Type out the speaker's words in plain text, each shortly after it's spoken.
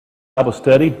Bible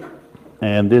study,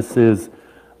 and this is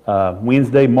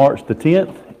Wednesday, March the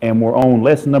 10th, and we're on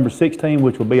lesson number 16,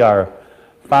 which will be our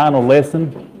final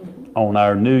lesson on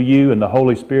our New You and the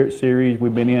Holy Spirit series.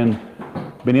 We've been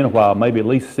in a while, maybe at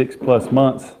least 6+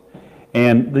 months.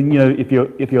 And then, if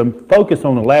you focus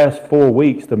on the last 4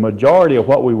 weeks, the majority of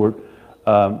what we were,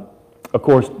 of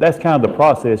course, that's kind of the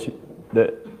process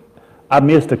that I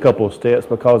missed a couple of steps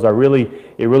because it really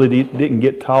didn't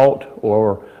get taught,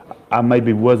 or I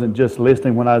maybe wasn't just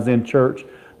listening when I was in church.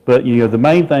 But the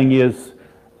main thing is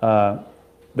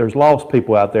there's lost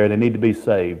people out there that need to be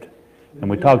saved. And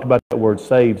we talked about that word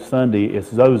saved Sunday. It's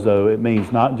zozo. It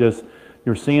means not just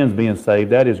your sins being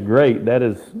saved. That is great. That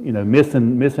is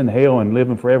missing hell and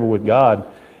living forever with God.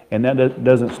 And that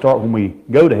doesn't start when we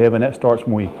go to heaven. That starts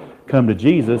when we come to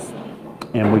Jesus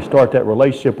and we start that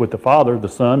relationship with the Father, the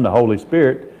Son, the Holy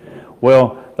Spirit.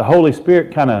 Well, the Holy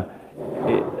Spirit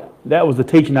that was the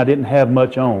teaching I didn't have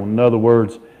much on. In other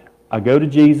words, I go to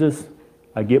Jesus,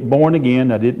 I get born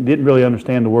again. I didn't really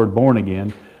understand the word born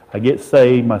again. I get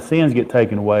saved, my sins get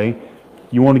taken away.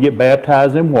 You want to get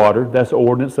baptized in water. That's the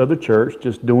ordinance of the church,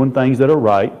 just doing things that are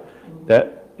right.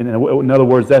 In other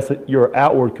words, that's your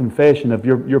outward confession of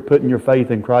you're putting your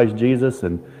faith in Christ Jesus.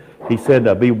 And he said,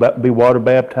 be water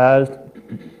baptized.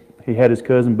 He had his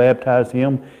cousin baptize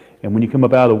him. And when you come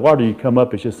up out of the water, you come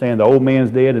up, it's just saying the old man's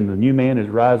dead and the new man is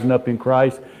rising up in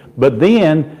Christ. But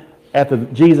then, after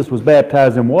Jesus was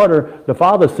baptized in water, the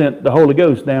Father sent the Holy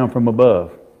Ghost down from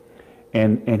above.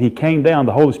 And he came down,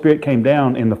 the Holy Spirit came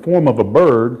down in the form of a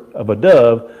bird, of a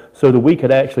dove, so that we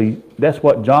could actually, that's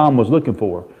what John was looking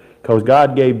for. Because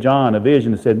God gave John a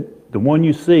vision and said, the one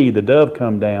you see, the dove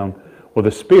come down, or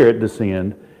the Spirit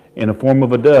descend in the form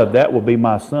of a dove, that will be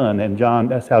my Son. And John,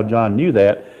 that's how John knew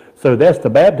that. So that's the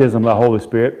baptism of the Holy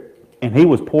Spirit. And he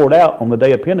was poured out on the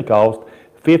day of Pentecost,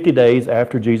 50 days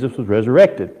after Jesus was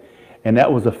resurrected. And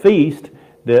that was a feast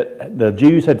that the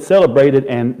Jews had celebrated.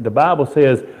 And the Bible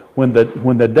says when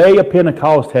the day of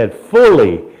Pentecost had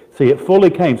fully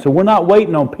came. So we're not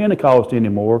waiting on Pentecost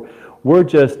anymore. We're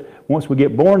just, once we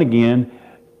get born again,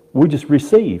 we just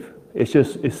receive. It's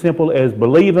just as simple as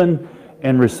believing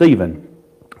and receiving.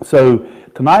 So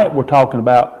tonight we're talking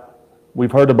about,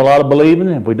 we've heard a lot of believing,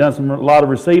 and we've done a lot of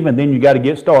receiving, then you got to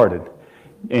get started.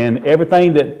 And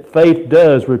everything that faith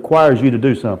does requires you to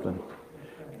do something.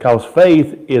 Because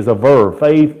faith is a verb.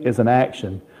 Faith is an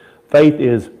action. Faith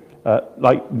is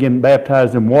like getting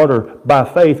baptized in water by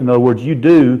faith. In other words, you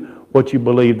do what you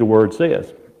believe the Word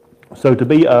says. So to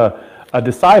be a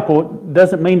disciple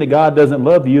doesn't mean that God doesn't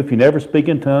love you if you never speak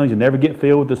in tongues, you never get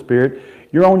filled with the Spirit.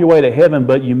 You're on your way to heaven,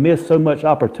 but you miss so much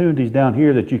opportunities down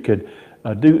here that you could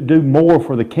do more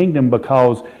for the kingdom,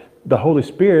 because the Holy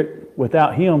Spirit,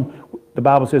 without Him, the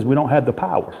Bible says we don't have the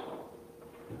power.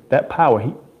 That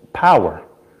power.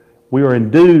 We are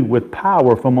endued with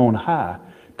power from on high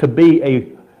to be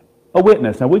a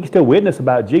witness. Now, we can still witness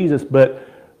about Jesus, but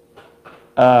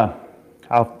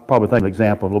I'll probably think of an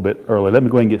example a little bit earlier. Let me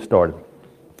go ahead and get started.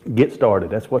 Get started.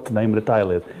 That's what the name of the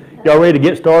title is. Y'all ready to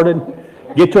get started?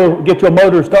 Get your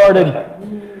motor started.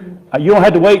 You don't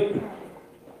have to wait.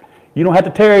 You don't have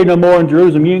to tarry no more in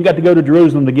Jerusalem. You ain't got to go to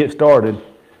Jerusalem to get started.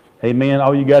 Amen.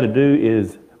 All you got to do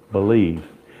is believe.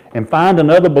 And find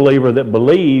another believer that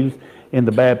believes in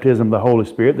the baptism of the Holy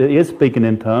Spirit, that is speaking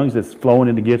in tongues, that's flowing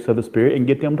in the gifts of the Spirit, and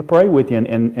get them to pray with you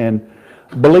and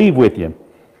believe with you.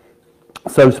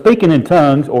 So speaking in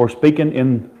tongues, or speaking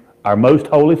in our most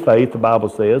holy faith, the Bible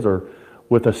says, or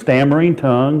with a stammering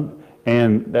tongue,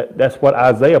 and that's what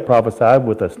Isaiah prophesied,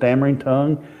 with a stammering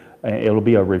tongue. It'll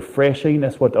be a refreshing.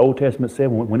 That's what the Old Testament said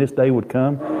when this day would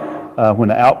come. When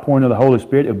the outpouring of the Holy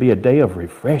Spirit, it would be a day of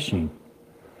refreshment.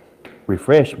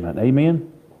 Amen?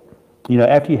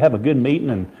 After you have a good meeting,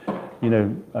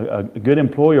 and a good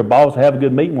employer, boss have a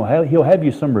good meeting, he'll have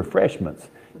you some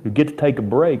refreshments. You get to take a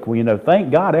break. Well,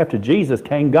 thank God after Jesus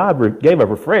came, God gave a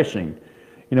refreshing.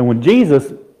 When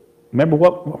Jesus, remember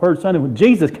what we heard Sunday, when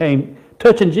Jesus came,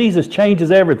 touching Jesus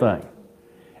changes everything.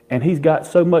 And He's got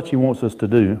so much He wants us to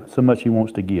do, so much He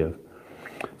wants to give.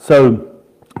 So,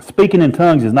 speaking in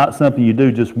tongues is not something you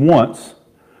do just once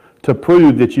to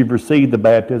prove that you've received the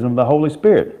baptism of the Holy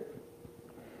Spirit.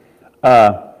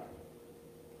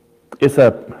 It's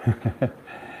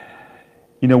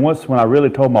once when I really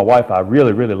told my wife I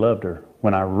really, really loved her,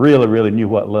 when I really, really knew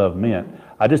what love meant,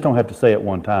 I just don't have to say it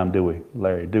one time, do we,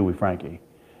 Larry? Do we, Frankie?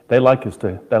 They like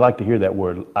to hear that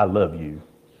word, I love you.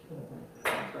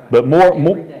 But more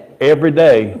every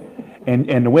day.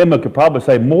 And the women could probably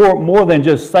say more than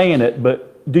just saying it,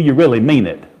 but do you really mean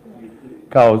it?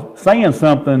 Because saying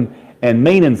something and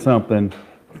meaning something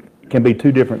can be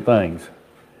two different things.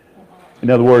 In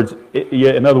other words,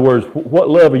 what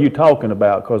love are you talking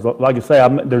about? Because, like I say,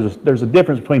 there's a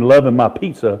difference between loving my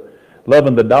pizza,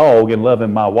 loving the dog, and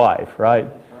loving my wife, right?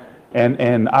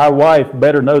 And our wife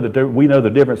better know that we know the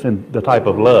difference in the type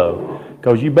of love.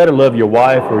 Because you better love your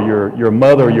wife or your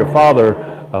mother or your father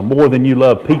more than you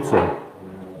love pizza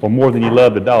or more than you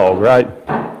love the dog, right?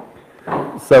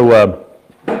 So,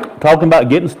 talking about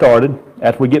getting started,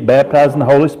 after we get baptized in the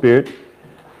Holy Spirit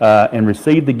and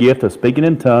receive the gift of speaking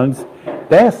in tongues,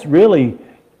 that's really,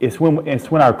 it's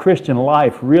when our Christian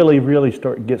life really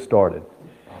gets started.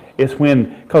 It's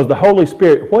when, because the Holy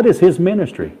Spirit, what is His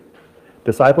ministry?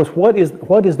 Disciples, what is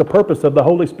the purpose of the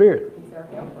Holy Spirit?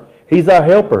 He's our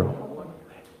helper.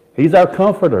 He's our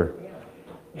comforter.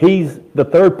 He's the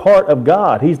third part of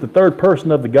God. He's the third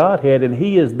person of the Godhead, and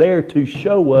He is there to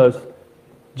show us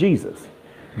Jesus.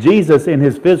 Jesus in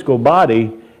His physical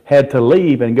body had to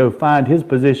leave and go find His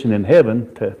position in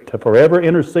heaven to forever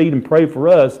intercede and pray for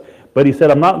us, but He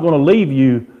said, I'm not going to leave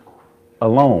you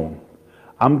alone.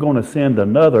 I'm going to send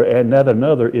another, and that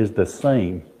another is the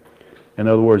same. In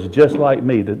other words, just like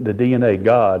me, the DNA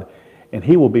God, and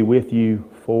He will be with you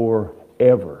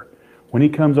forever. When He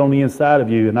comes on the inside of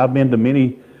you, and I've been to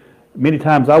many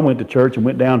times I went to church and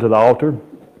went down to the altar,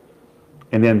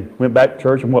 and then went back to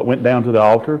church and went down to the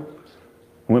altar,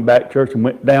 went back to church and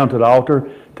went down to the altar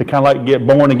to kind of like get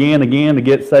born again, to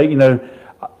get saved. You know,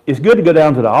 it's good to go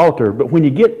down to the altar, but when you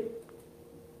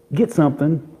get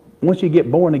something, once you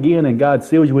get born again and God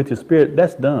seals you with His Spirit,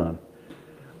 that's done.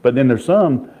 But then there's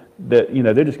some that, you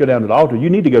know, they just go down to the altar. You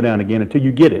need to go down again until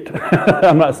you get it.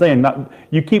 I'm not saying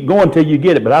you keep going until you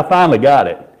get it, but I finally got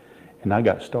it. And I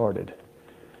got started.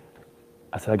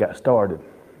 I got started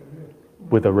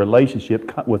with a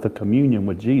relationship, with a communion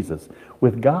with Jesus,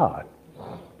 with God.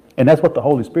 And that's what the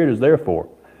Holy Spirit is there for.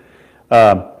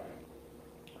 The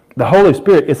Holy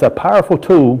Spirit is a powerful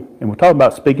tool, and we're talking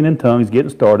about speaking in tongues,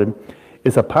 getting started.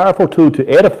 It's a powerful tool to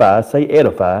edify, say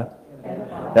edify.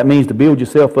 That means to build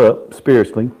yourself up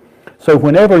spiritually. So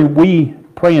whenever we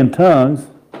pray in tongues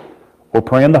or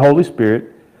pray in the Holy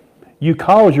Spirit, you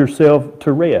cause yourself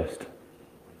to rest.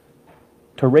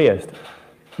 To rest.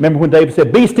 Remember when David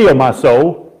said, be still, my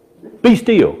soul. Be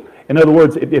still. In other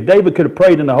words, if David could have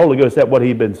prayed in the Holy Ghost, that's what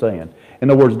he'd been saying.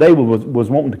 In other words, David was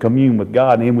wanting to commune with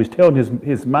God, and he was telling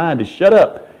his mind to shut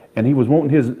up, and he was wanting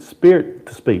his spirit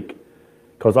to speak.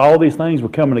 Because all these things were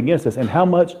coming against us. And how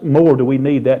much more do we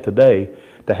need that today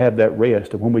to have that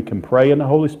rest? And when we can pray in the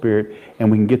Holy Spirit and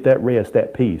we can get that rest,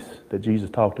 that peace that Jesus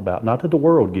talked about, not that the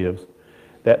world gives,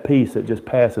 that peace that just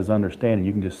passes understanding.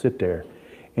 You can just sit there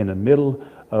in the middle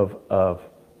of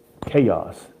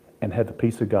chaos and have the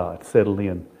peace of God settle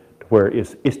in to where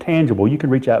it's tangible. You can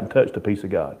reach out and touch the peace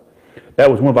of God. That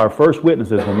was one of our first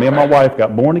witnesses when me and my wife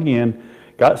got born again,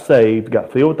 got saved,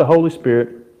 got filled with the Holy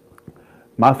Spirit.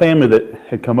 My family that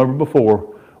had come over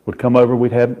before would come over.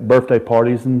 We'd have birthday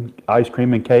parties and ice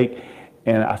cream and cake.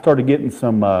 And I started getting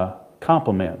some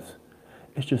compliments.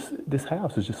 It's just, this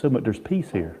house is just so much, there's peace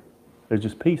here. There's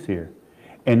just peace here.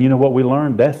 And you know what we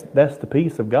learned? That's the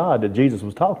peace of God that Jesus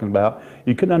was talking about.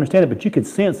 You couldn't understand it, but you could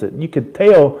sense it. You could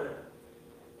tell,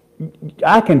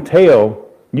 I can tell,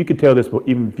 you could tell this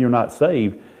even if you're not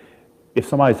saved. If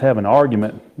somebody's having an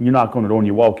argument, you're not going to know when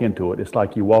you walk into it. It's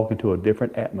like you walk into a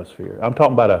different atmosphere. I'm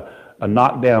talking about a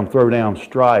knockdown, throwdown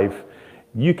strife.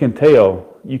 You can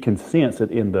tell, you can sense it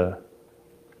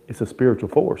it's a spiritual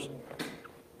force.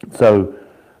 So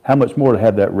how much more to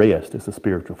have that rest? It's a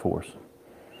spiritual force.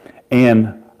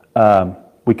 And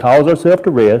we cause ourselves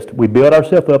to rest. We build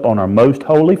ourselves up on our most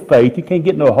holy faith. You can't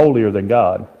get no holier than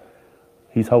God.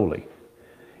 He's holy.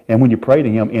 And when you pray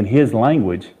to Him in His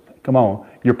language, come on,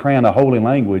 you're praying a holy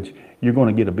language, you're going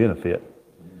to get a benefit.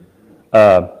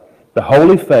 The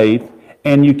holy faith,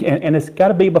 and it's got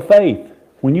to be by faith.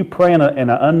 When you pray in an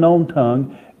unknown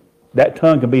tongue, that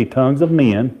tongue can be tongues of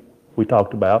men, we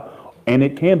talked about, and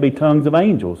it can be tongues of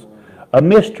angels. A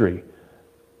mystery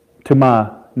to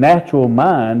my natural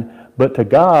mind, but to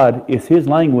God, it's His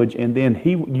language, and then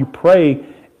you pray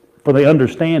for the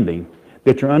understanding,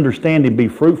 that your understanding be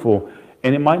fruitful.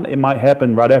 And it might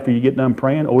happen right after you get done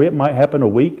praying, or it might happen a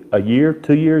week, a year,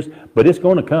 2 years, but it's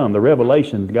going to come. The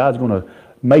revelation, God's going to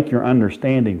make your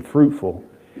understanding fruitful.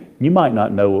 You might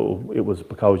not know it was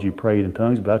because you prayed in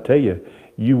tongues, but I tell you,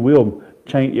 it will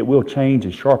change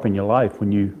and sharpen your life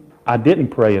I didn't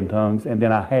pray in tongues, and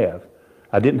then I have.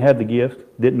 I didn't have the gift,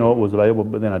 didn't know it was available,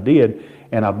 but then I did,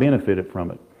 and I benefited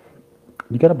from it.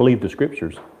 You got to believe the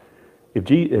Scriptures.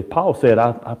 If Paul said,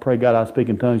 I pray God I speak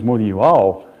in tongues more than you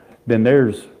all, then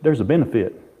there's a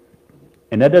benefit.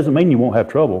 And that doesn't mean you won't have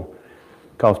trouble.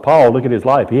 Because Paul, look at his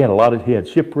life. He had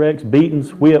shipwrecks,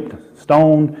 beatings, whipped,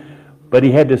 stoned, But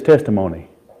he had this testimony.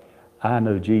 I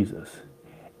know Jesus.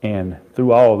 And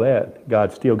through all that,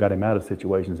 God still got him out of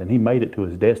situations, and he made it to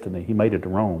his destiny. He made it to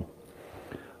Rome.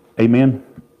 Amen?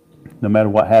 No matter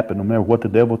what happened, no matter what the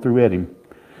devil threw at him.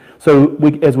 So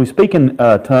as we speak in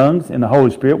tongues in the Holy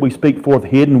Spirit, we speak forth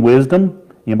hidden wisdom.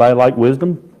 Anybody like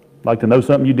wisdom? Like to know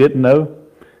something you didn't know?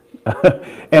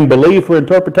 And believe for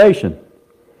interpretation.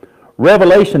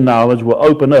 Revelation knowledge will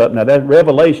open up. Now that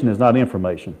revelation is not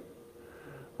information.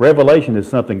 Revelation is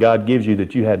something God gives you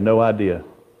that you had no idea.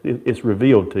 It's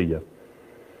revealed to you.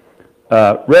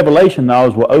 Revelation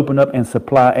knowledge will open up and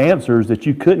supply answers that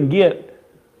you couldn't get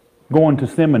going to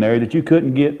seminary, that you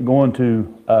couldn't get going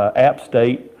to App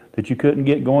State, that you couldn't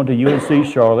get going to UNC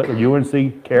Charlotte or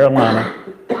UNC Carolina.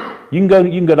 You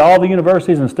can go to all the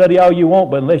universities and study all you want,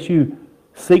 but unless you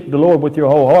seek the Lord with your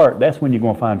whole heart, that's when you're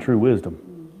going to find true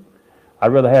wisdom.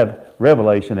 I'd rather have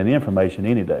revelation and information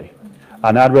any day.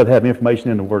 And I'd rather have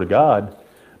information in the Word of God,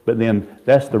 but then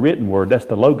that's the written Word, that's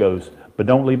the logos, but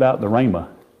don't leave out the rhema.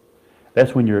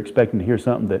 That's when you're expecting to hear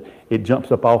something that it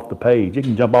jumps up off the page. It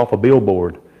can jump off a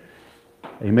billboard.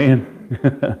 Amen?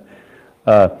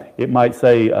 It might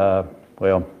say,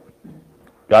 well,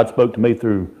 God spoke to me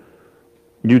through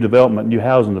new development, new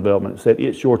housing development. It said,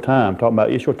 it's your time. Talking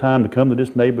about it's your time to come to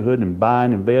this neighborhood and buy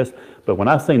and invest. But when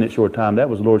I seen it's your time, that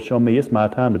was the Lord showing me it's my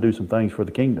time to do some things for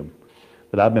the kingdom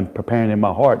that I've been preparing in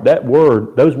my heart. That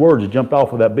word, those words jumped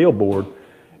off of that billboard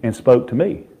and spoke to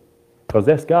me. Because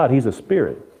that's God. He's a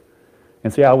spirit.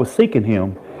 And see, I was seeking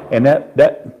him. And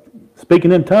that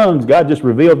speaking in tongues, God just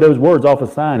revealed those words off a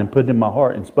sign and put it in my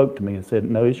heart and spoke to me and said,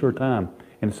 no, it's your time.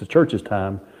 And it's the church's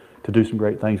time to do some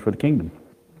great things for the kingdom.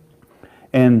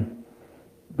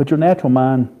 But your natural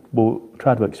mind will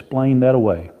try to explain that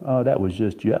away. Oh, that was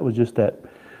just you. That was just that.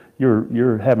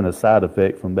 You're having a side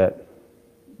effect from that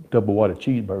double water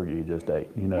cheeseburger you just ate.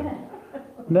 You know.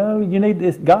 No, you need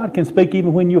this. God can speak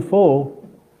even when you're full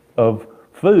of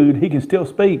food. He can still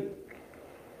speak.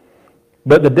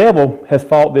 But the devil has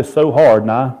fought this so hard.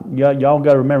 Now, y'all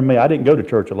got to remember me. I didn't go to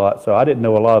church a lot, so I didn't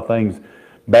know a lot of things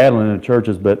battling in the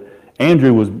churches. But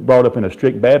Andrew was brought up in a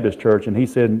strict Baptist church, and he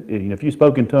said, if you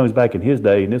spoke in tongues back in his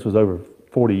day, and this was over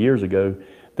 40 years ago,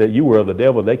 that you were of the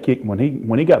devil. They kicked when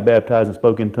he got baptized and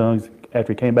spoke in tongues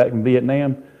after he came back from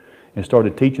Vietnam and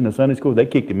started teaching the Sunday school. They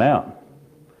kicked him out,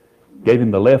 gave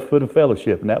him the left foot of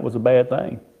fellowship, and that was a bad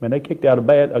thing. Man, they kicked out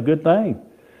a good thing.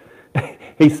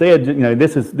 He said,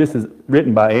 this is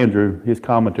written by Andrew, his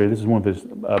commentary. This is one of his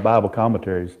Bible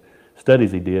commentaries,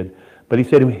 studies he did. But he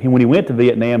said when he went to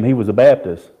Vietnam, he was a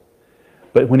Baptist.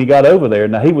 But when he got over there,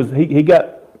 now he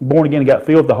got born again and got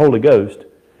filled with the Holy Ghost.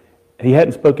 He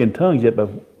hadn't spoken in tongues yet, but,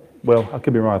 well, I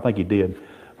could be wrong, I think he did.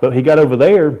 But he got over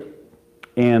there,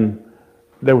 and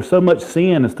there was so much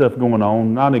sin and stuff going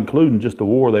on, not including just the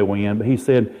war they were in, but he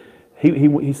said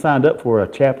he signed up for a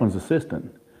chaplain's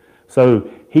assistant. So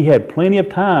he had plenty of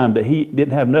time that he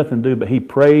didn't have nothing to do, but he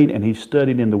prayed and he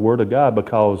studied in the Word of God,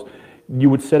 because you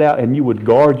would sit out and you would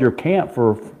guard your camp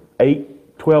for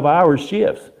 8, 12-hour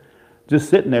shifts, just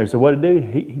sitting there. So what did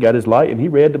he do? He got his light and he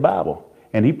read the Bible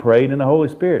and he prayed in the Holy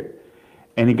Spirit.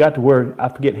 And he got to where, I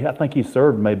think he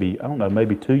served maybe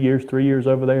 2 years, 3 years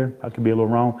over there. I could be a little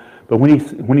wrong. But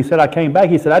when he said I came back,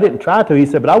 he said, I didn't try to. He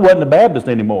said, but I wasn't a Baptist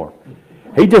anymore.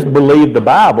 He just believed the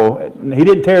Bible. He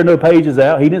didn't tear no pages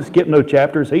out. He didn't skip no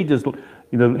chapters. He just,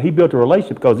 he built a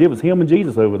relationship because it was him and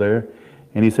Jesus over there.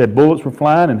 And he said bullets were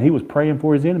flying, and he was praying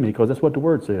for his enemy, because that's what the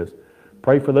Word says.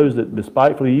 Pray for those that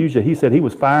despitefully use you. He said he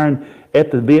was firing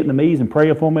at the Vietnamese and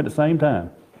praying for them at the same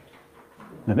time.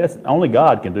 And that's only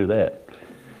God can do that.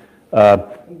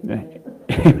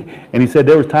 And he said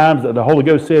there was times that the Holy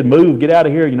Ghost said, move, get out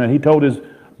of here. He told his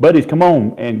buddies, come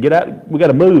on and get out. We got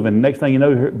to move. And the next thing you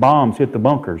know, bombs hit the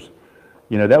bunkers.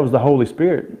 That was the Holy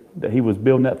Spirit that he was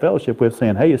building that fellowship with,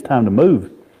 saying, hey, it's time to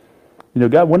move.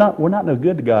 God, we're not no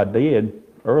good to God dead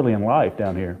early in life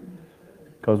down here.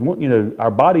 Because,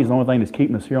 our body is the only thing that's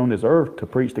keeping us here on this earth to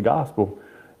preach the gospel.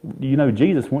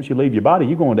 Jesus, once you leave your body,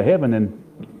 you're going to heaven, and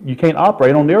you can't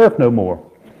operate on the earth no more.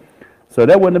 So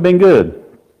that wouldn't have been good.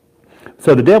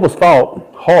 So the devil's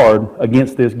fought hard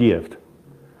against this gift.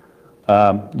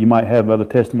 You might have other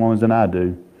testimonies than I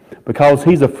do. Because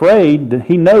he's afraid that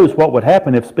he knows what would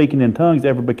happen if speaking in tongues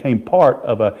ever became part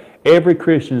of every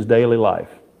Christian's daily life.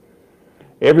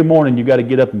 Every morning you've got to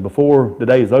get up, and before the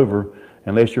day is over,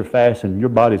 unless you're fasting, your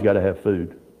body's got to have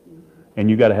food. And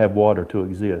you've got to have water to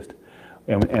exist.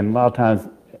 And a lot of times,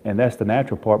 and that's the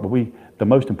natural part, but the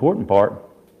most important part,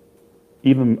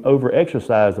 even over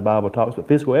exercise, the Bible talks about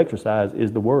physical exercise,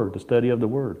 is the Word, the study of the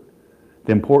Word.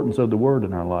 The importance of the Word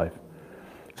in our life.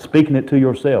 Speaking it to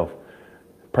yourself.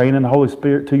 Praying in the Holy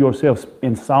Spirit to yourself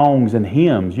in songs and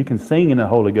hymns. You can sing in the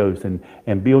Holy Ghost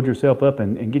and build yourself up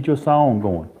and get your song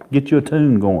going. Get your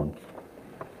tune going.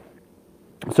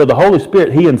 So the Holy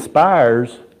Spirit, He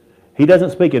inspires. He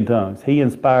doesn't speak in tongues. He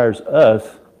inspires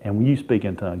us, and when you speak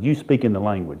in tongues, you speak in the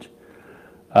language.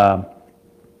 But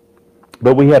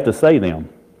we have to say them.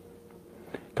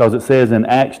 Because it says in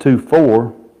Acts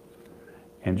 2:4,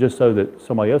 and just so that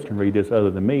somebody else can read this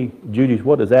other than me, Judy,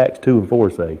 what does Acts 2:4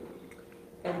 say?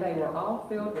 And they were all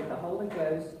filled with the Holy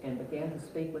Ghost and began to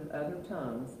speak with other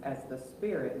tongues as the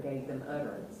Spirit gave them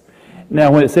utterance.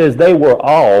 Now when it says they were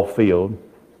all filled,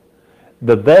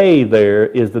 the they there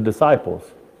is the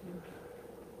disciples.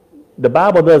 The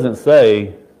Bible doesn't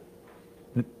say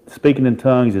speaking in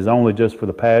tongues is only just for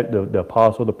the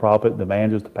apostle, the prophet, the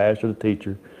evangelist, the pastor, the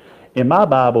teacher. In my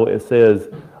Bible it says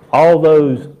all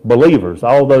those believers,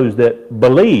 all those that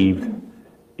believed,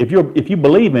 if you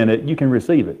believe in it, you can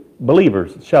receive it.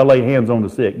 Believers shall lay hands on the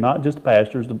sick, not just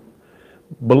pastors. The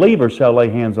believers shall lay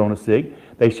hands on the sick.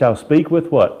 They shall speak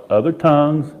with what? Other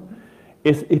tongues.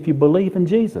 It's if you believe in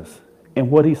Jesus and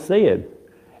what He said,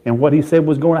 and what He said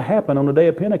was going to happen on the day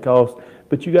of Pentecost,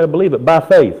 but you got to believe it by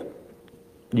faith.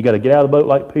 You got to get out of the boat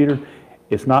like Peter.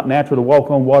 It's not natural to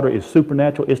walk on water. It's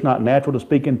supernatural. It's not natural to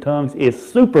speak in tongues. It's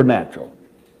supernatural.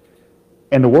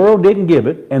 And the world didn't give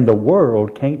it, and the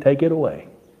world can't take it away.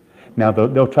 Now,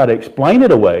 they'll try to explain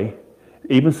it away.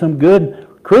 Even some good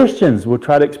Christians will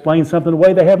try to explain something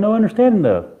away they have no understanding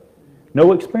of,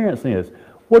 no experience in.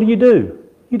 What do?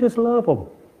 You just love them.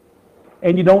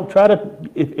 And you don't try to,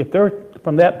 if they're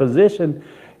from that position,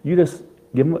 you just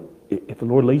give them, if the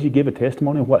Lord leads you, give a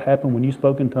testimony of what happened when you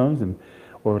spoke in tongues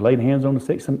or laid hands on the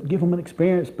sick. Give them an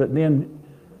experience, but then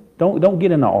don't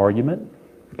get in an argument,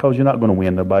 because you're not going to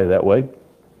win nobody that way.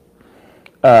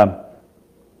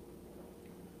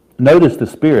 Notice the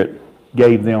Spirit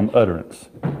gave them utterance.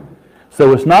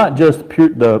 So it's not just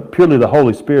purely the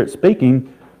Holy Spirit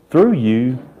speaking through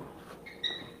you.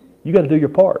 You got to do your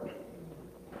part.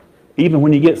 Even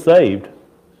when you get saved,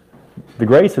 the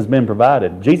grace has been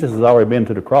provided. Jesus has already been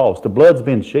to the cross. The blood's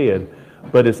been shed.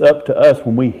 But it's up to us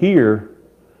when we hear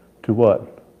to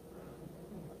what?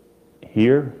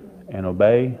 Hear and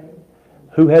obey.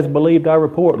 Who has believed our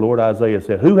report, Lord? Isaiah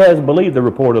said. Who has believed the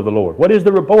report of the Lord? What is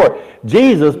the report?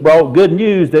 Jesus brought good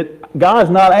news that God's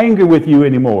not angry with you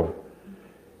anymore.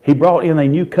 He brought in a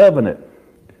new covenant.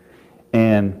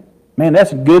 And, man,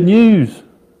 that's good news.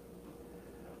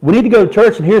 We need to go to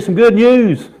church and hear some good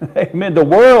news. Amen. The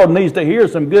world needs to hear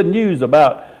some good news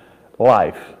about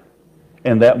life,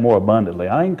 and that more abundantly.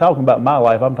 I ain't talking about my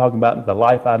life. I'm talking about the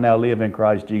life I now live in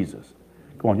Christ Jesus.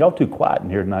 Come on, y'all too quiet in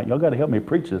here tonight. Y'all got to help me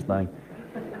preach this thing.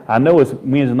 I know it's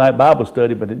Wednesday night Bible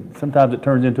study, but sometimes it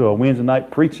turns into a Wednesday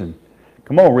night preaching.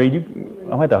 Come on, Reed.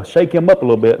 I'll have to shake him up a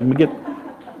little bit.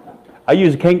 I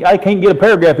can't get a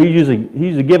paragraph. He's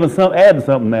usually giving adding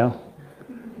something now.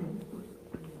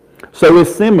 So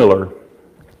it's similar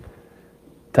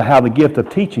to how the gift of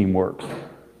teaching works.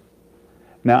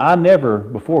 Now,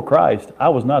 before Christ, I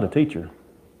was not a teacher.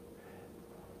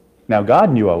 Now,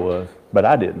 God knew I was, but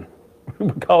I didn't,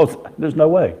 because there's no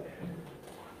way.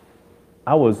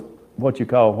 I was what you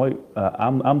call,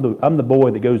 I'm the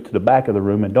boy that goes to the back of the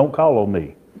room and don't call on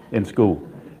me in school.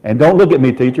 And don't look at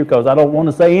me, teacher, because I don't want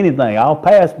to say anything. I'll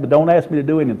pass, but don't ask me to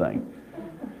do anything.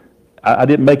 I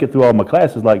didn't make it through all my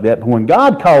classes like that, but when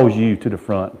God calls you to the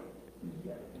front,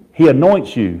 He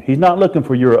anoints you. He's not looking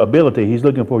for your ability. He's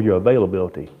looking for your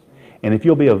availability. And if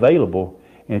you'll be available,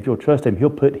 and if you'll trust Him, He'll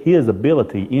put His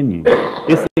ability in you.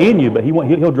 It's in you, but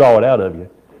He'll draw it out of you.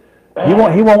 He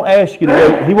won't ask you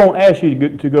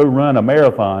to go run a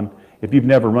marathon if you've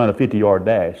never run a 50-yard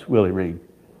dash, will He, Reed?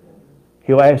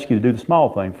 He'll ask you to do the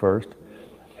small thing first.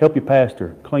 Help your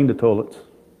pastor clean the toilets,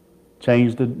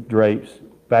 change the drapes,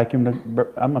 vacuum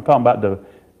I'm not talking about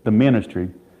the ministry.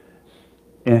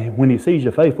 And when He sees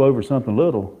you faithful over something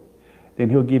little, then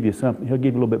He'll give you something. He'll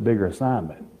give you a little bit bigger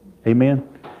assignment. Amen?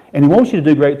 And He wants you to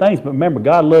do great things, but remember,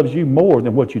 God loves you more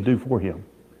than what you do for Him.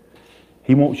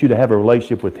 He wants you to have a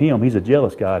relationship with Him. He's a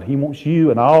jealous God. He wants you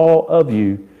and all of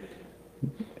you.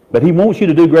 But He wants you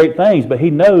to do great things, but He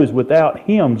knows without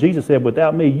Him, Jesus said,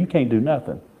 without me, you can't do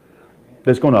nothing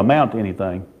that's going to amount to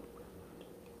anything.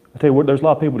 I tell you what, there's a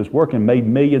lot of people that's working, made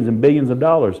millions and billions of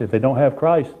dollars. If they don't have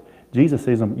Christ, Jesus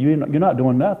says, you're not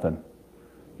doing nothing.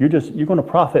 You're going to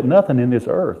profit nothing in this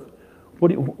earth.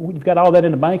 You've got all that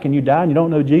in the bank and you die and you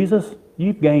don't know Jesus?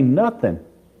 You've gained nothing.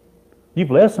 You've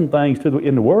left some things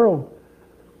in the world,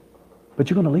 but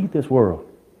you're going to leave this world.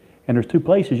 And there's two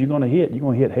places you're going to hit. You're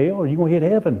going to hit hell or you're going to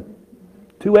hit heaven.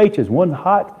 Two H's, one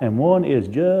hot and one is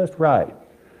just right.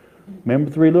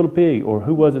 Remember Three Little Pigs? Or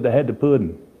who was it that had the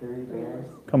pudding? Three bears.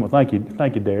 Come on, thank you,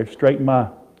 Darius. Straighten my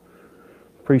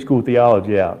preschool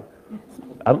theology out.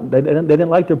 They didn't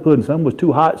like their pudding. Some was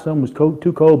too hot, some was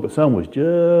too cold, but some was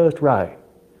just right.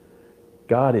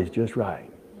 God is just right.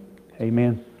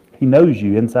 Amen. He knows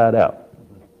you inside out.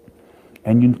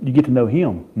 And you get to know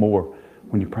Him more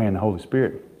when you pray in the Holy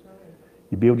Spirit.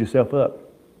 You build yourself up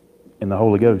in the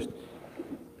Holy Ghost.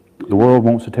 The world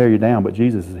wants to tear you down, but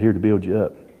Jesus is here to build you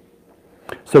up.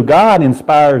 So God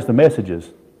inspires the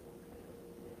messages.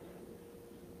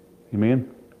 Amen.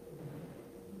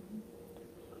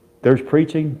 There's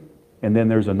preaching, and then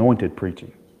there's anointed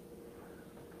preaching.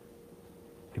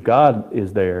 If God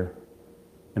is there,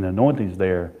 and the anointing is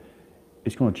there,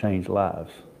 it's going to change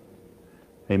lives.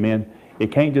 Amen.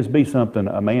 It can't just be something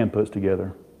a man puts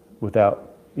together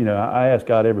without, I ask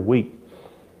God every week,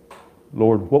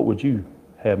 Lord, what would you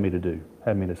have me to do,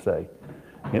 have me to say?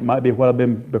 It might be what I've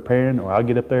been preparing, or I'll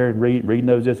get up there and read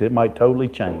knows this. It might totally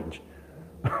change.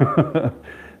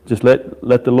 Just let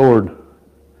the Lord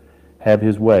have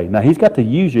His way. Now, He's got to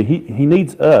use you. He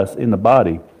needs us in the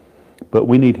body, but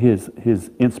we need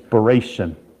His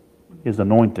inspiration, His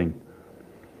anointing.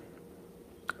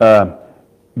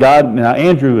 Now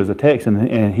Andrew is a Texan,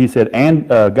 and he said,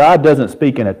 God doesn't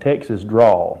speak in a Texas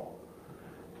drawl.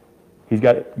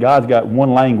 God's got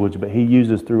one language, but He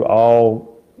uses through all.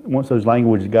 Once those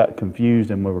languages got confused,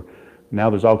 and now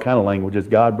there's all kind of languages,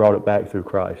 God brought it back through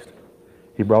Christ.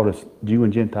 He brought us, Jew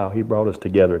and Gentile, He brought us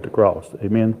together at the cross.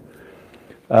 Amen.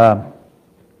 The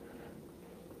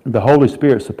Holy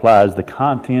Spirit supplies the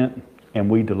content, and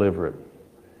we deliver it.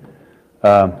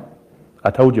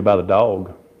 I told you about a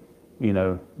dog.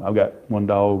 I've got one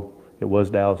dog. It was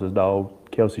Dallas's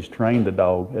dog. Kelsey's trained the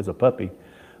dog as a puppy.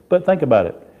 But think about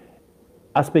it.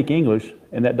 I speak English,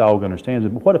 and that dog understands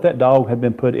it. But what if that dog had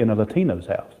been put in a Latino's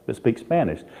house that speaks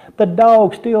Spanish? The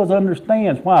dog still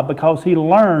understands. Why? Because he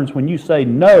learns when you say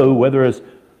no, whether it's,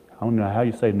 I don't know how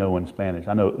you say no in Spanish.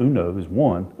 I know uno is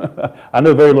one. I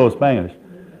know very little Spanish.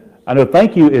 I know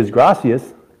thank you is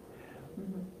gracias.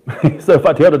 So if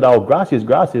I tell the dog gracias,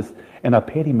 gracias, and I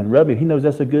pet him and rub him, he knows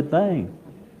that's a good thing.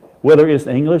 Whether it's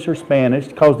English or Spanish,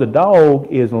 because the dog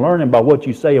is learning by what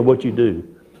you say and what you do.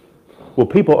 Well,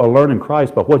 people are learning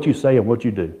Christ by what you say and what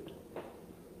you do.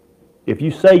 If you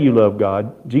say you love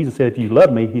God, Jesus said, if you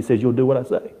love me, He says you'll do what I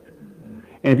say.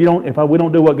 And if we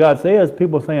don't do what God says,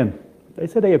 people are saying, they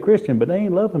said they're a Christian, but they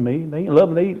ain't loving me. They ain't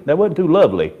loving me. That wasn't too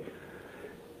lovely.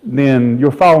 Then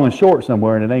you're falling short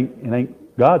somewhere, and it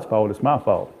ain't God's fault. It's my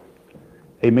fault.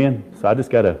 Amen. So I just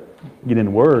got to get in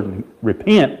the Word and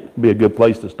repent. Would be a good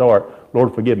place to start.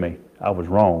 Lord, forgive me. I was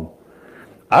wrong.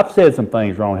 I've said some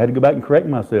things wrong. I had to go back and correct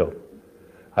myself.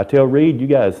 I tell Reed, you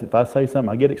guys, if I say something,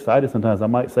 I get excited sometimes. I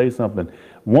might say something.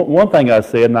 One thing I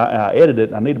said, and I edited it,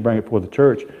 and I need to bring it before the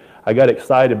church. I got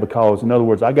excited because, in other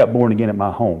words, I got born again at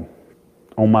my home,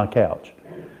 on my couch.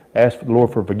 Asked the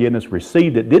Lord for forgiveness,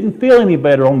 received it. Didn't feel any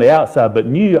better on the outside, but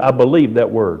knew I believed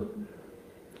that word.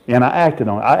 And I acted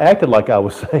on it. I acted like I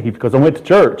was saved because I went to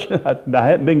church. I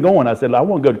hadn't been going. I said, I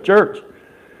want to go to church.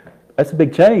 That's a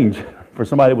big change for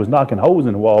somebody that was knocking holes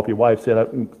in the wall. If your wife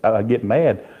said, I'd get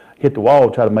mad, hit the wall,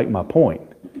 try to make my point.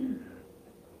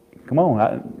 Come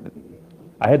on.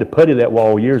 I had to putty that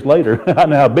wall years later. I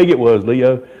know how big it was,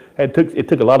 Leo. It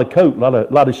took a lot of coat, a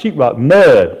lot of sheetrock,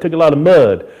 mud. It took a lot of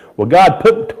mud. Well, God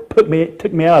took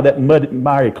me out of that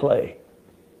miry clay,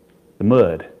 the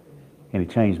mud, and He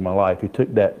changed my life. He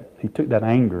took that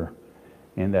anger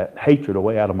and that hatred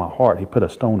away out of my heart. He put a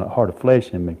stone, a heart of flesh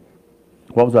in me.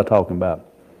 What was I talking about?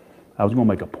 I was going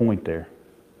to make a point there.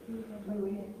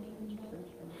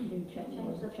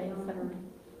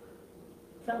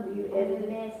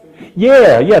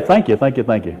 Yeah, thank you.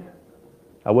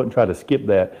 I wouldn't try to skip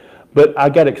that. But I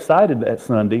got excited that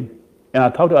Sunday, and I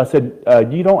told her, I said,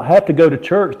 you don't have to go to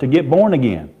church to get born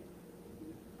again.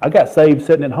 I got saved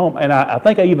sitting at home, and I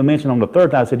think I even mentioned on the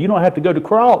third time, I said, you don't have to go to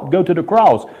the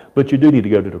cross, but you do need to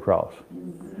go to the cross.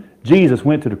 Jesus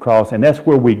went to the cross, and that's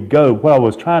where we go. What I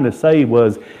was trying to say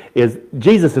is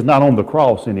Jesus is not on the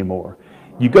cross anymore.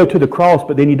 You go to the cross,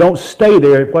 but then you don't stay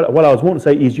there. What I was wanting to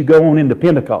say is you go on into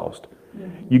Pentecost.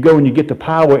 You go and you get the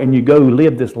power, and you go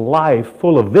live this life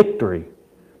full of victory.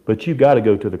 But you got to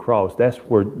go to the cross. That's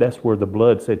where the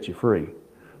blood sets you free.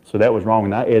 So that was wrong,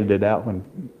 and I edited it out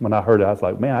when I heard it. I was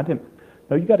like, man, I didn't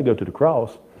know you got to go to the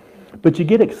cross. But you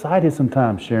get excited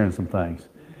sometimes sharing some things.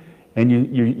 And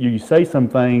you say some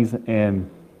things,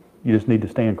 and you just need to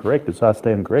stand corrected. So I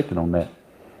stand corrected on that.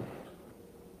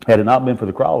 Had it not been for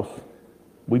the cross,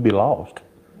 we'd be lost.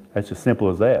 That's as simple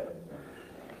as that.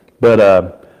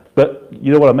 But But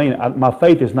you know what I mean? My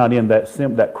faith is not in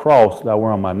that cross that I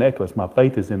wear on my necklace. My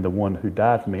faith is in the one who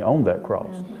died for me on that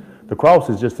cross. The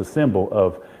cross is just a symbol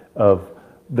of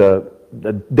the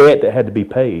debt that had to be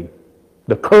paid.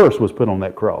 The curse was put on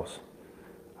that cross.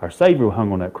 Our Savior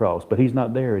hung on that cross, but he's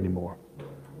not there anymore.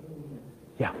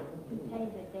 Yeah.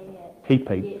 He He paid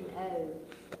paid. the debt. Didn't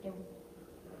owe. And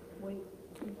we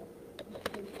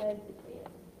owed the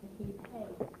debt. And he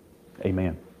paid.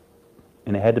 Amen.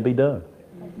 And it had to be done.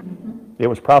 It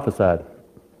was prophesied.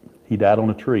 He died on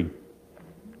a tree.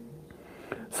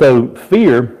 So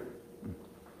fear,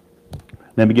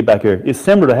 let me get back here. It's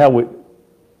similar to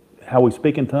how we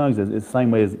speak in tongues. It's the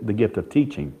same way as the gift of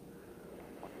teaching.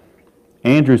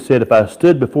 Andrew said, if I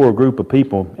stood before a group of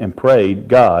people and prayed,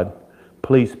 God,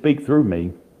 please speak through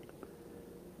me,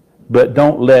 but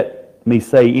don't let me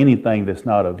say anything that's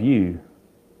not of you.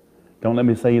 Don't let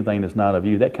me say anything that's not of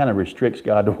you. That kind of restricts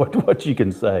God to what you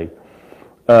can say.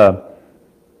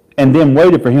 And then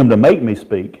waited for him to make me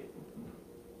speak.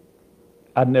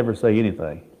 I'd never say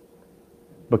anything.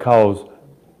 Because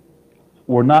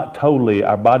we're not totally,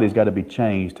 our body's got to be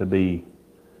changed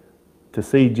to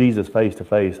see Jesus face to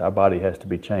face. Our body has to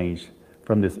be changed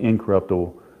from this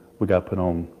incorruptible. We got to put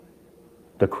on,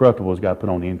 the corruptible has got to put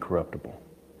on the incorruptible.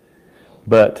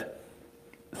 But,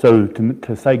 so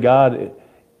to say, God,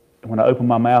 when I open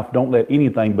my mouth, don't let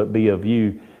anything but be of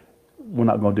you, we're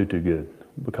not going to do too good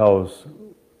because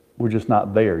we're just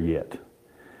not there yet.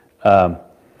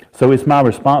 So it's my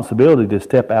responsibility to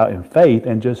step out in faith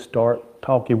and just start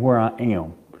talking where I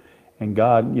am. And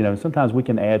God, sometimes we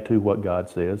can add to what God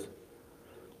says.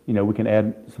 We can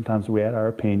add, sometimes we add our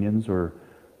opinions, or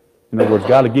in other words,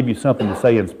 God will give you something to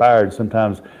say inspired.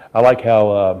 Sometimes, I like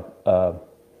how,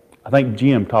 I think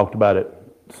Jim talked about it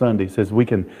Sunday. He says we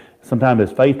can, sometimes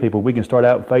as faith people, we can start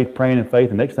out in faith, praying in faith,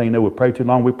 and next thing you know, we pray too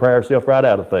long, we pray ourselves right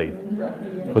out of faith.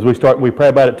 Because we pray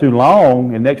about it too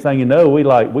long, and next thing you know, we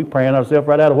praying ourselves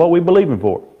right out of what we believing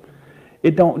for.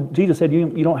 Jesus said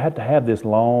you don't have to have this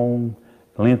long,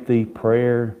 lengthy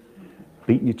prayer,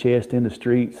 beating your chest in the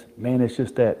streets. Man, it's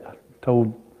just that. I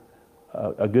told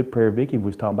a good prayer Vicky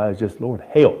was talking about is just, Lord,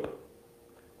 help.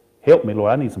 Help me,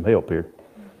 Lord. I need some help here.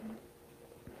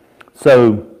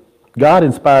 So, God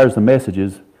inspires the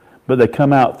messages, but they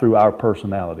come out through our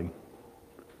personality,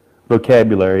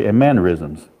 vocabulary, and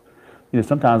mannerisms.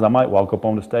 Sometimes I might walk up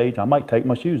on the stage, I might take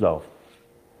my shoes off.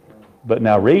 But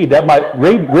now Reed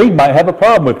might have a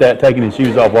problem with that, taking his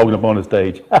shoes off, walking up on the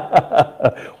stage.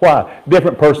 Why?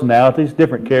 Different personalities,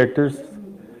 different characters.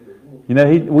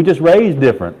 We just raised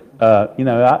different. I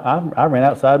ran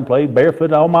outside and played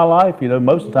barefoot all my life,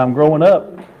 most of the time growing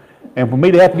up. And for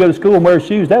me to have to go to school and wear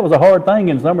shoes, that was a hard thing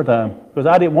in summertime because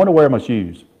I didn't want to wear my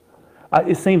shoes.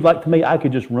 It seems like to me I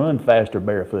could just run faster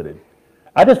barefooted.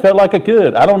 I just felt like I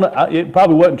could. I don't know. It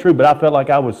probably wasn't true, but I felt like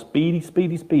I was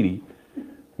speedy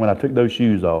when I took those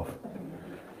shoes off.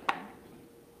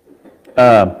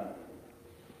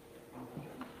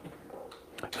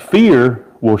 Fear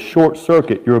will short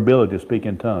circuit your ability to speak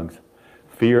in tongues.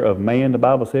 Fear of man, the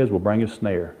Bible says, will bring a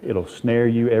snare. It'll snare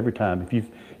you every time.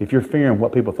 If you're fearing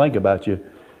what people think about you,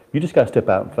 you just got to step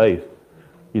out in faith.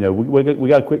 We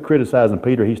got to quit criticizing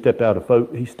Peter. He stepped out of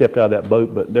that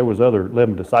boat, but there was other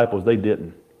 11 disciples. They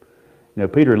didn't.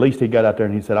 Peter, at least he got out there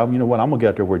and he said, you know what, I'm going to get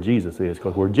out there where Jesus is,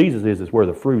 because where Jesus is where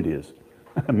the fruit is.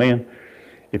 Man,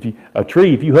 if you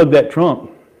hug that trunk,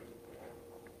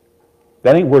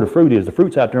 that ain't where the fruit is. The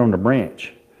fruit's out there on the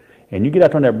branch. And you get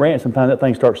out there on that branch, sometimes that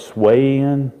thing starts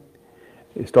swaying.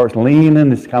 It starts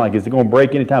leaning. It's kind of like, is it going to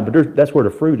break any time? But that's where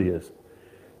the fruit is.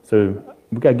 So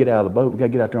we got to get out of the boat. We got to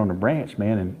get out there on the branch,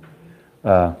 man,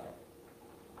 and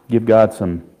give God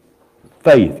some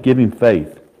faith. Give Him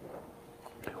faith.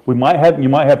 You might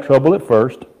have trouble at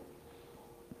first,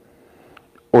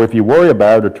 or if you worry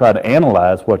about it or try to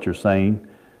analyze what you're saying,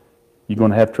 you're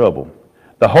going to have trouble.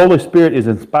 The Holy Spirit is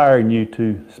inspiring you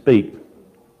to speak,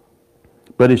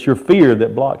 but it's your fear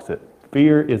that blocks it.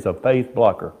 Fear is a faith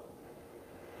blocker.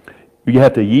 You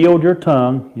have to yield your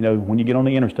tongue. When you get on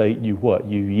the interstate, you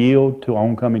yield to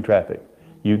oncoming traffic.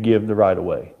 You give the right of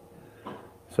way.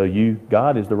 So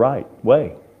God is the right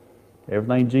way.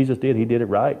 Everything Jesus did, He did it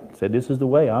right. He said, this is the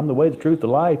way. I'm the way, the truth, the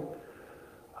life.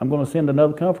 I'm going to send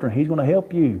another comforter, and He's going to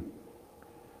help you.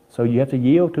 So you have to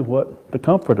yield to what? The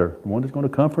comforter, the one that's going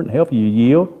to comfort and help you. You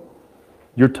yield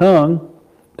your tongue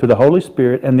to the Holy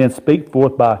Spirit and then speak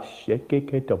forth by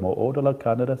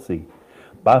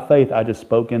faith. I just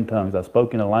spoke in tongues. I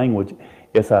spoke in a language.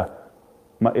 It's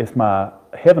my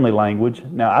heavenly language.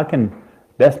 Now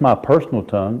that's my personal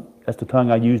tongue. That's the tongue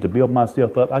I use to build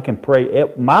myself up. I can pray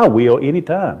at my will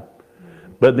anytime.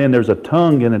 But then there's a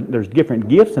tongue and there's different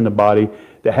gifts in the body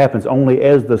that happens only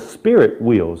as the Spirit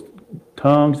wills.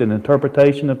 Tongues and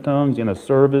interpretation of tongues in a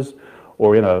service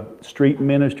or in a street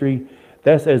ministry,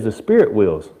 that's as the Spirit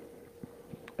wills.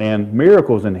 And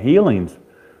miracles and healings,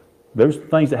 those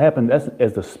things that happen, that's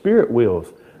as the Spirit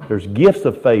wills. There's gifts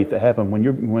of faith that happen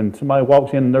when somebody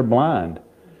walks in and they're blind.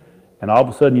 And all of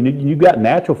a sudden, you've got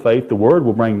natural faith. The Word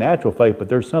will bring natural faith, but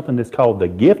there's something that's called the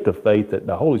gift of faith that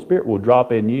the Holy Spirit will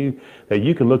drop in you, that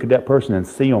you can look at that person and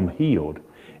see them healed.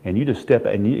 And you just step,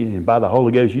 and by the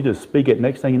Holy Ghost, you just speak it.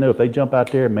 Next thing you know, if they jump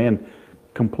out there, man,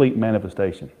 complete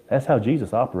manifestation. That's how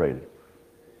Jesus operated.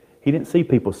 He didn't see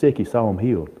people sick. He saw them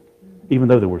healed. Even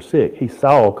though they were sick, he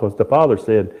saw, because the Father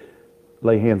said,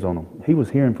 lay hands on them. He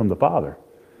was hearing from the Father.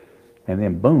 And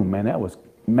then boom, man, that was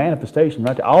manifestation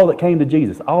right there. All that came to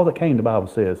Jesus, all that came, the Bible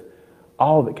says,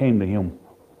 all that came to him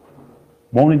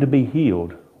wanting to be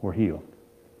healed were healed.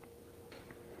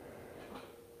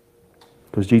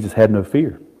 Because Jesus had no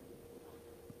fear.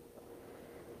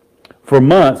 For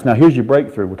months, now here's your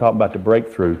breakthrough. We're talking about the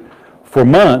breakthrough. For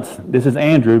months, this is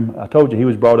Andrew. I told you he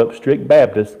was brought up strict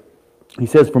Baptist. He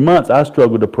says, for months I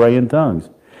struggled to pray in tongues,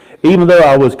 even though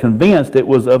I was convinced it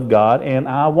was of God and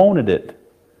I wanted it.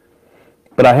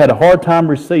 But I had a hard time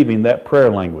receiving that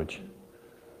prayer language.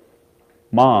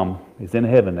 Mom is in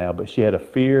heaven now, but she had a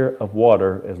fear of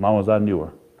water as long as I knew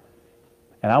her.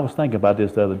 And I was thinking about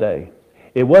this the other day.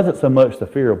 It wasn't so much the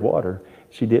fear of water,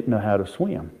 she didn't know how to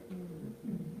swim.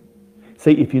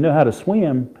 See, if you know how to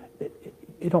swim,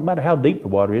 it don't matter how deep the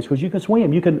water is, because you can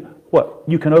swim. You can, what?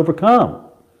 You can overcome.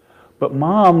 But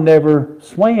Mom never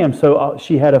swam, so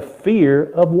she had a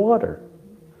fear of water.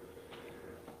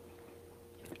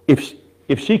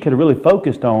 If she could have really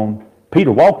focused on,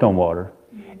 Peter walked on water,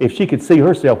 if she could see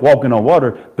herself walking on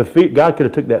water, God could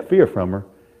have took that fear from her,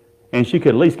 and she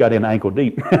could at least got in ankle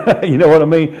deep. You know what I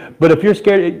mean? But if you're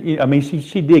scared, I mean,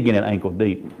 she did get in ankle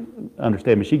deep.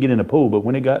 Understand me? She'd get in the pool, but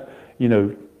when it got,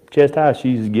 chest high,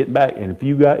 she's getting back. And if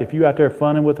you out there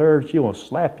funning with her, she will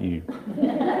slap you.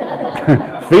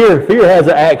 Fear has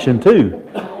an action too.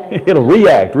 It'll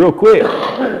react real quick.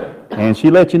 And she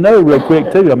let you know real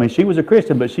quick too. I mean, she was a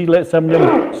Christian, but she let some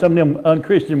of them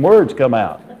unchristian words come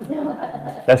out.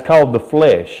 That's called the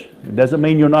flesh. It doesn't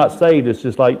mean you're not saved. It's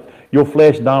just like your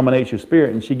flesh dominates your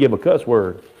spirit, and she give a cuss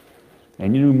word.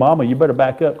 And Mama, you better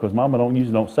back up, because Mama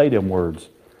usually don't say them words.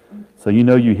 So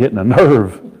you're hitting a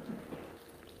nerve.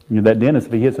 That dentist,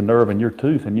 if he hits a nerve in your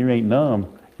tooth and you ain't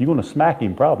numb, you're going to smack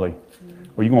him probably.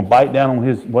 Or you're going to bite down on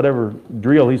his whatever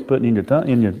drill he's putting in your tongue,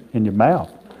 in your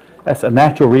mouth. That's a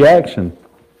natural reaction.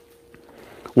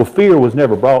 Well, fear was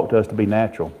never brought to us to be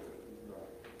natural.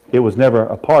 It was never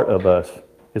a part of us.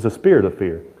 It's a spirit of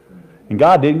fear. And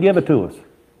God didn't give it to us,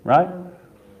 right?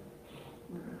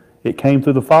 It came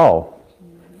through the fall.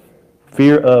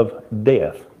 Fear of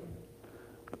death.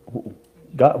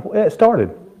 It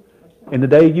started. In the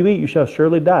day you eat, you shall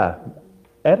surely die.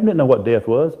 Adam didn't know what death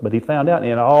was, but he found out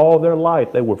in all their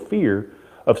life they were fear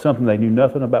of something they knew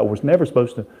nothing about, was never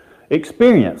supposed to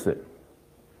experience it.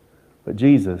 But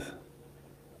Jesus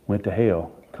went to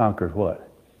hell, conquered what?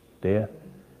 Death,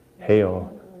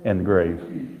 hell, and the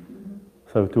grave.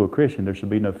 So to a Christian, there should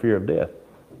be no fear of death,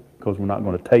 because we're not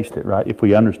going to taste it, right? If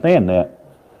we understand that,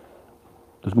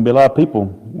 there's going to be a lot of people,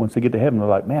 once they get to heaven, they're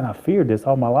like, man, I feared this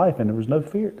all my life, and there was no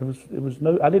fear.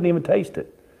 I didn't even taste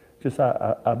it. Just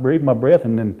I breathed my breath,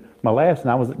 and then my last, and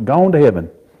I was gone to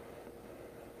heaven.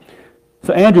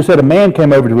 So Andrew said a man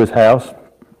came over to his house,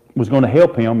 was going to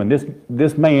help him, and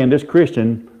this man, this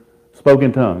Christian, spoke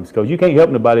in tongues. Because you can't help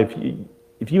nobody.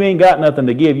 If you ain't got nothing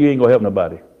to give, you ain't going to help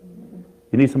nobody.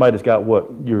 You need somebody that's got what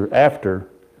you're after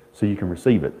so you can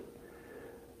receive it.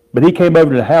 But he came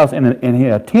over to the house and he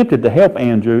attempted to help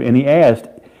Andrew, and he asked,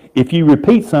 if you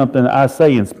repeat something I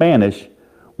say in Spanish,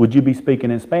 would you be speaking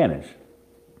in Spanish?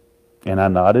 And I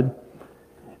nodded.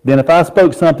 Then if I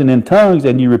spoke something in tongues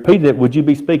and you repeated it, would you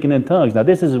be speaking in tongues? Now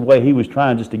this is the way he was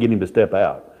trying just to get him to step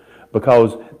out,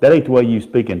 because that ain't the way you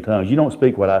speak in tongues. You don't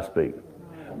speak what I speak.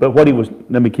 But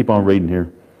let me keep on reading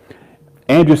here.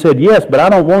 Andrew said, yes, but I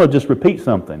don't want to just repeat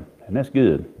something. And that's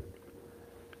good,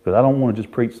 because I don't want to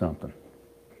just preach something.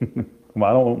 Well,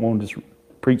 I don't want to just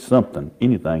preach something,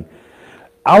 anything.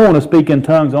 I want to speak in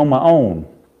tongues on my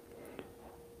own.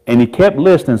 And he kept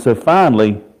listening, so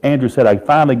finally, Andrew said, I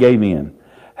finally gave in.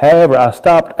 However, I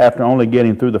stopped after only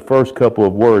getting through the first couple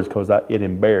of words because it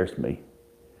embarrassed me.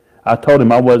 I told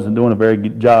him I wasn't doing a very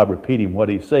good job repeating what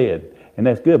he said. And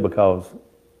that's good, because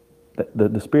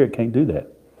the Spirit can't do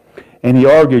that. And he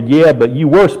argued, yeah, but you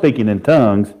were speaking in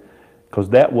tongues, because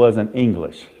that wasn't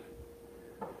English.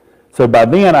 So by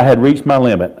then I had reached my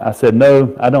limit. I said,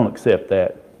 no, I don't accept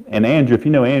that. And Andrew, if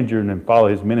you know Andrew and then follow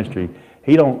his ministry,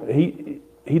 he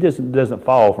doesn't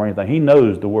fall for anything. He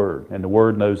knows the Word, and the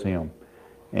Word knows him.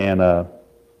 And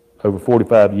over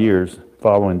 45 years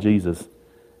following Jesus,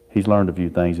 he's learned a few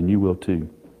things, and you will too.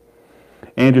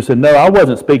 Andrew said, no, I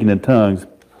wasn't speaking in tongues.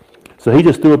 So he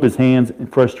just threw up his hands in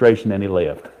frustration and he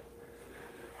left.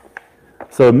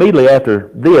 So immediately after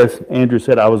this, Andrew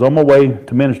said, I was on my way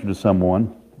to minister to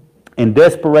someone. In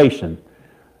desperation,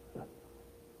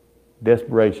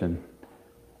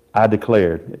 I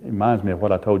declared. It reminds me of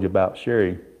what I told you about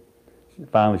Sherry.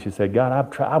 Finally, she said, God,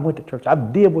 I went to church. I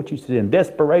did what you said. In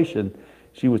desperation,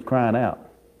 she was crying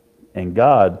out. And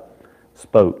God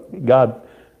spoke. God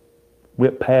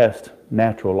went past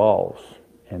natural laws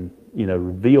and,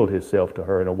 revealed himself to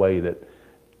her in a way that,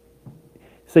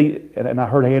 see, and I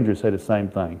heard Andrew say the same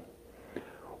thing.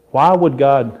 Why would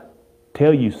God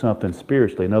tell you something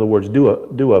spiritually? In other words,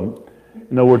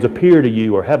 appear to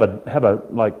you or have a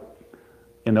like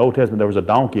in the Old Testament there was a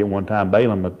donkey at one time.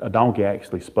 Balaam, a donkey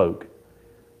actually spoke.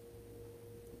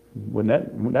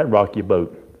 Wouldn't that rock your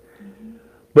boat?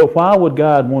 But why would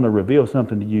God want to reveal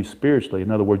something to you spiritually?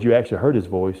 In other words, you actually heard his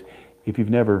voice if you've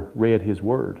never read his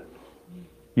word.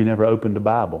 You never opened the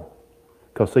Bible.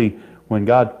 Because see, when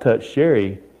God touched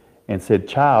Sherry and said,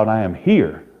 child, I am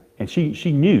here. And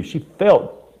she knew, she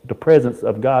felt the presence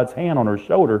of God's hand on her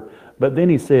shoulder. But then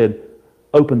he said,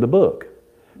 open the book.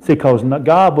 See, because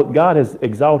God has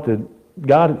exalted,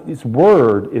 his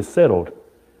word is settled.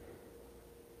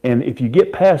 And if you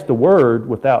get past the word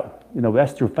without,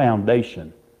 that's your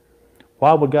foundation.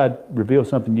 Why would God reveal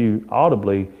something to you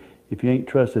audibly if you ain't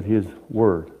trusted his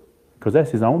word? Because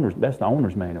that's the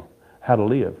owner's manual, how to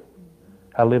live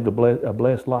a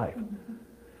blessed life.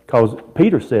 Because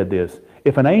Peter said this,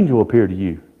 if an angel appear to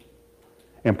you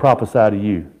and prophesy to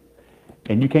you,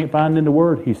 and you can't find it in the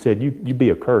word, he said, you be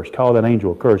accursed. Call that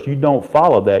angel accursed. You don't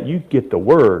follow that. You get the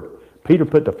word. Peter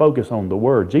put the focus on the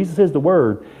word. Jesus is the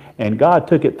word, and God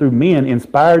took it through men,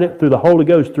 inspired it through the Holy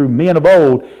Ghost, through men of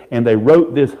old, and they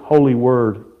wrote this holy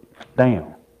word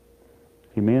down.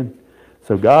 Amen?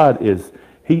 So God is,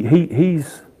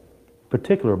 he's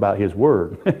particular about his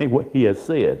word, what he has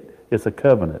said. It's a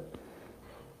covenant.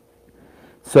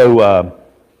 So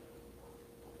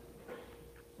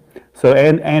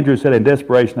Andrew said, in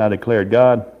desperation, I declared,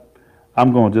 God,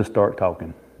 I'm going to just start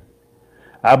talking.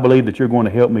 I believe that you're going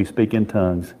to help me speak in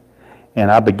tongues. And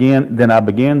I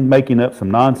began making up some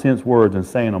nonsense words and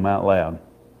saying them out loud.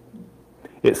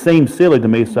 It seemed silly to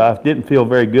me, so I didn't feel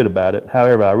very good about it.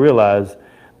 However, I realized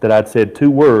that I'd said 2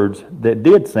 words that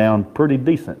did sound pretty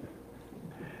decent.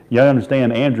 You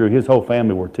understand, Andrew, his whole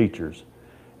family were teachers.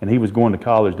 And he was going to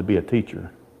college to be a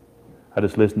teacher. I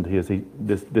just listened to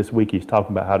this week he's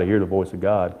talking about how to hear the voice of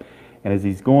God. And as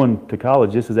he's going to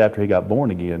college, this is after he got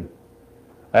born again.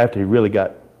 After he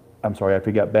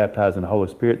got baptized in the Holy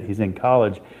Spirit, he's in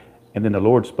college. And then the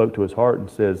Lord spoke to his heart and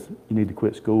says, you need to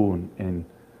quit school and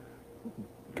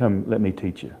come let me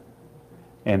teach you.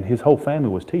 And his whole family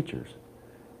was teachers.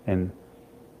 And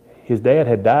his dad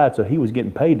had died, so he was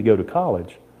getting paid to go to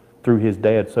college through his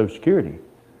dad's Social Security.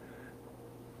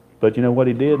 But you know what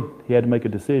he did? He had to make a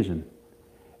decision.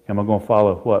 Am I going to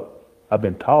follow what I've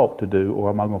been taught to do,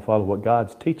 or am I going to follow what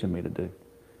God's teaching me to do?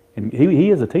 And he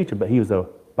is a teacher, but he was a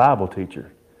Bible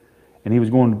teacher. And he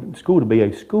was going to school to be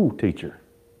a school teacher.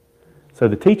 So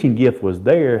the teaching gift was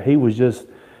there. He was just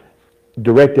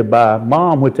directed by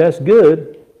mom, which that's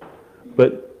good.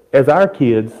 But as our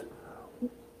kids,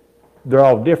 they're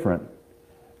all different.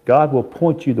 God will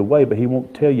point you the way, but he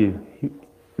won't tell you.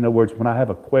 In other words, when I have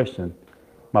a question,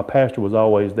 my pastor was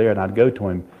always there, and I'd go to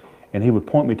him, and he would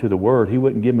point me to the Word. He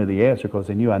wouldn't give me the answer because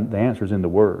he knew the answer's in the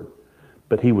Word.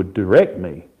 But he would direct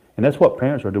me. And that's what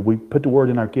parents are doing. We put the Word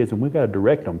in our kids, and we've got to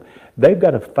direct them. They've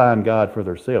got to find God for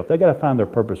themselves. They've got to find their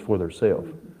purpose for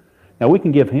themselves. Now, we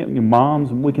can give moms,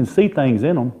 and we can see things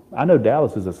in them. I know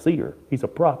Dallas is a seer. He's a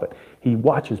prophet. He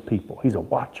watches people. He's a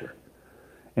watcher.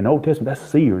 In the Old Testament,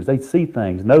 that's seers. They see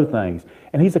things, know things.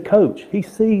 And he's a coach. He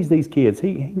sees these kids.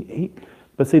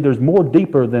 But see, there's more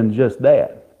deeper than just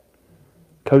that.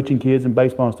 Coaching kids in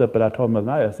baseball and stuff, but I told him the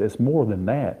other night, it's more than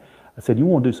that. I said, you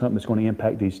want to do something that's going to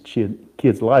impact these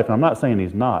kids' life. And I'm not saying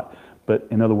he's not, but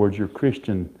in other words, you're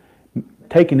Christian.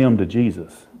 Taking them to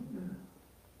Jesus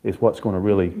is what's going to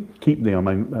really keep them.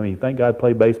 I mean, thank God,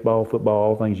 play baseball, football,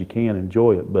 all things you can,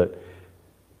 enjoy it, but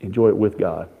enjoy it with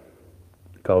God.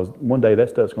 Because one day that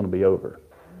stuff's going to be over.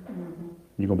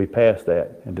 You're going to be past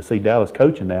that. And to see Dallas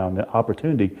coaching now and the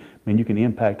opportunity, I mean, you can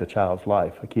impact a child's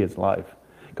life, a kid's life.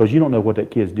 Because you don't know what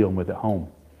that kid's dealing with at home.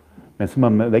 Man, some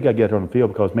of them, they got to get out on the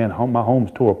field because, man, my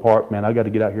home's tore apart. Man, I got to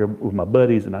get out here with my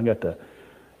buddies, and I got to,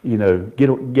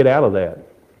 get out of that.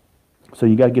 So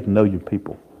you got to get to know your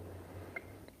people.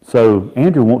 So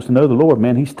Andrew wants to know the Lord,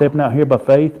 man. He's stepping out here by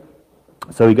faith.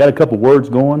 So he got a couple words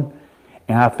going,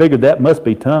 and I figured that must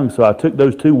be tongues. So I took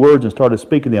those 2 words and started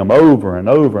speaking them over and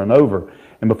over and over.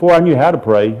 And before I knew how to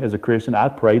pray as a Christian, I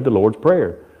prayed the Lord's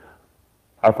Prayer.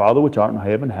 Our Father which art in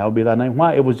heaven, hallowed be thy name.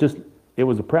 Why? It was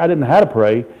a prayer. I didn't know how to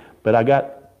pray, but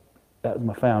that was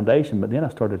my foundation. But then I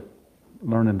started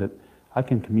learning that I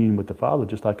can commune with the Father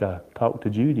just like I talk to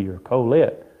Judy or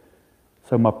Colette.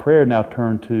 So my prayer now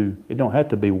turned to, it don't have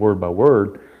to be word by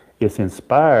word. It's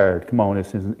inspired. Come on,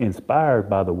 it's inspired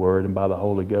by the Word and by the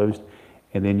Holy Ghost.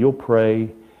 And then you'll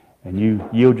pray and you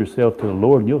yield yourself to the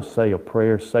Lord and you'll say a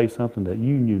prayer, say something that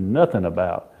you knew nothing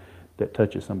about that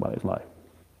touches somebody's life.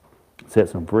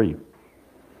 Sets them free.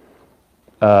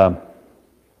 So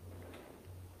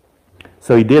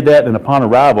he did that, and upon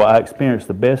arrival, I experienced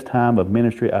the best time of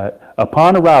ministry.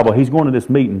 Upon arrival, he's going to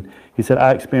this meeting. He said,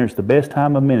 I experienced the best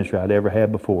time of ministry I'd ever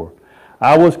had before.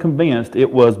 I was convinced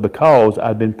it was because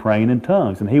I'd been praying in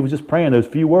tongues. And he was just praying those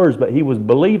few words, but he was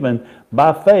believing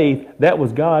by faith that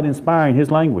was God inspiring his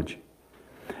language.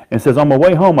 And it says, on my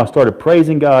way home, I started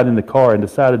praising God in the car and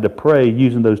decided to pray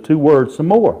using those 2 words some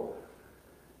more.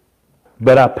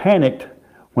 But I panicked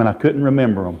when I couldn't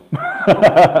remember them.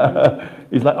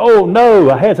 He's like, oh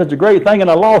no, I had such a great thing and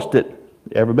I lost it.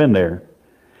 Ever been there?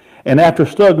 And after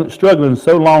struggling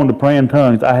so long to pray in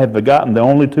tongues, I had forgotten the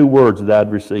only 2 words that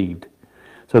I'd received.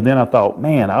 So then I thought,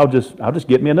 man, I'll just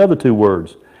get me another 2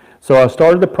 words. So I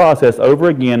started the process over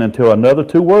again until another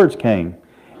 2 words came.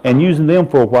 And using them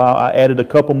for a while, I added a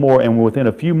couple more, and within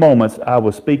a few moments, I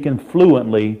was speaking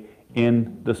fluently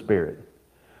in the Spirit.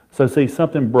 So see,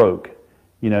 something broke.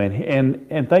 You know,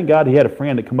 and thank God he had a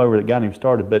friend that come over that got him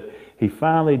started, but he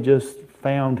finally just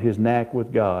found his knack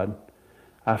with God.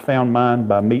 I found mine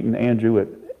by meeting Andrew at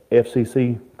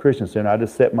FCC Christian Center. I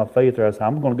just set my faith there. I said,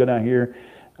 I'm going to go down here.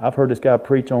 I've heard this guy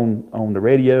preach on the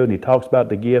radio, and he talks about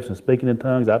the gifts and speaking in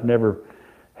tongues. I've never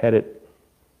heard it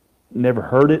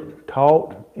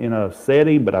taught in a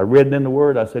setting, but I read it in the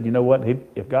Word. I said, you know what?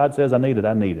 If God says I need it,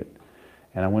 I need it.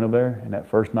 And I went over there, and that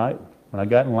first night, when I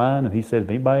got in line, and he said, if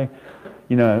anybody,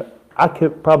 you know,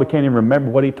 probably can't even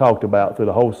remember what he talked about through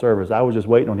the whole service. I was just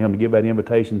waiting on him to give that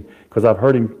invitation because I've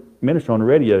heard him minister on the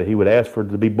radio. He would ask for it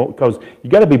to be born, because you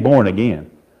got to be born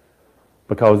again.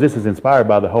 Because this is inspired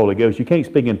by the Holy Ghost. You can't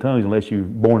speak in tongues unless you're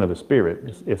born of the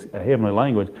Spirit. It's a heavenly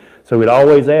language. So he'd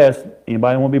always ask,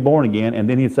 anybody want to be born again? And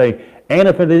then he'd say, and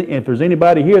if there's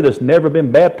anybody here that's never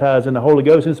been baptized in the Holy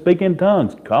Ghost and speak in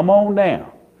tongues, come on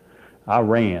down. I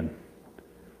ran.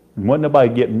 And wasn't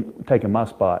nobody taking my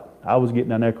spot. I was getting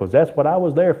down there because that's what I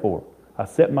was there for. I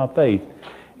set my faith.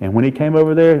 And when he came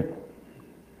over there,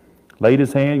 laid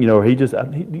his hand, you know,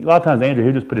 a lot of times Andrew,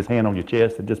 he'll just put his hand on your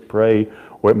chest and just pray,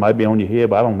 or it might be on your head,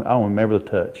 but I don't remember the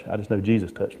touch. I just know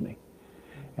Jesus touched me.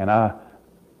 And I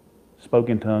spoke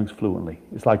in tongues fluently.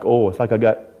 It's like oil. It's like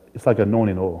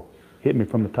anointing oil. Hit me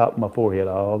from the top of my forehead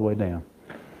all the way down.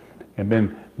 And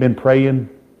been praying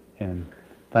and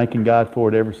thanking God for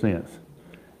it ever since.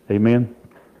 Amen.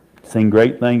 Seen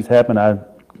great things happen I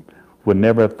would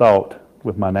never have thought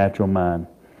with my natural mind.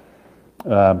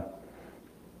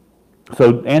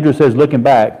 So Andrew says, looking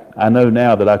back, I know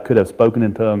now that I could have spoken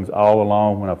in tongues all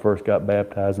along when I first got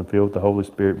baptized and filled with the Holy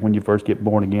Spirit. When you first get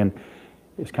born again,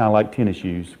 it's kind of like tennis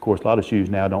shoes. Of course, a lot of shoes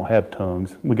now don't have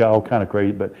tongues. We got all kind of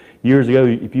crazy, but years ago,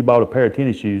 if you bought a pair of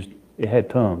tennis shoes, it had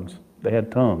tongues. They had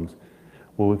tongues.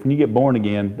 Well, when you get born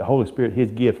again, the Holy Spirit,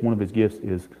 His gift, one of His gifts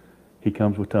is He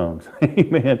comes with tongues.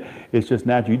 Amen. It's just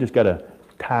natural. You just got to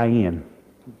tie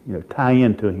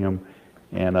into Him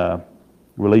and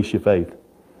release your faith.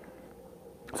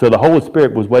 So the Holy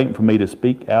Spirit was waiting for me to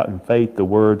speak out in faith the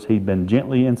words He'd been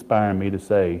gently inspiring me to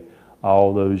say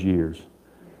all those years.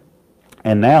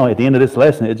 And now at the end of this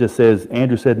lesson, it just says,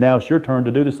 Andrew said, now it's your turn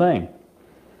to do the same.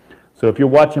 So if you're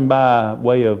watching by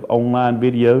way of online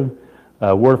video,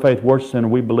 Word of Faith Worship Center,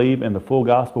 we believe in the full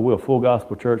gospel. We're a full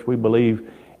gospel church. We believe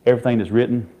everything that's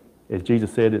written, as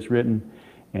Jesus said, it's written.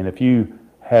 And if you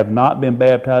have not been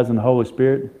baptized in the Holy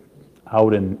Spirit, I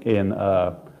would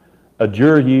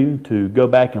adjure you to go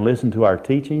back and listen to our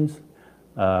teachings.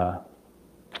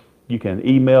 You can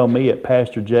email me at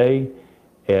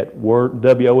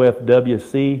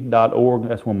pastorj@wofwc.org.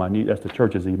 That's the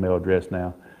church's email address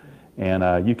now.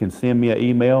 And you can send me an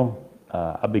email.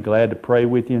 I'd be glad to pray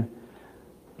with you.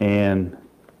 And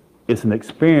it's an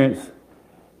experience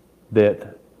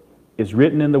that is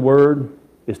written in the Word.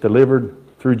 It's delivered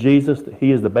through Jesus.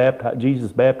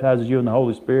 Jesus baptizes you in the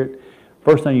Holy Spirit.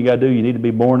 First thing you got to do, you need to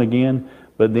be born again.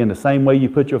 But then the same way you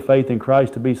put your faith in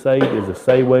Christ to be saved is the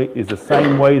same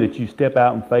way that you step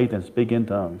out in faith and speak in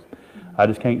tongues. I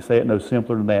just can't say it no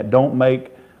simpler than that. Don't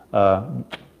make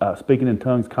speaking in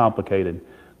tongues complicated.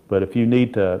 But if you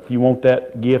want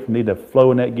that gift, need to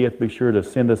flow in that gift, be sure to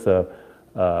send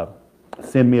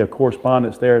me a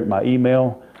correspondence there at my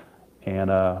email, and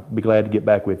be glad to get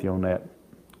back with you on that.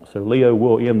 So Leo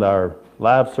will end our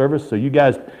live service. So you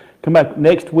guys come back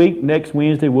next week. Next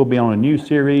Wednesday we'll be on a new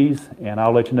series, and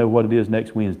I'll let you know what it is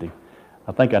next Wednesday.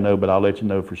 I think I know, but I'll let you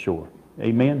know for sure.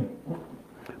 Amen.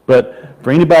 But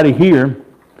for anybody here,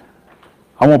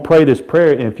 I want to pray this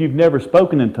prayer. And if you've never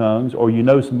spoken in tongues, or you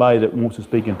know somebody that wants to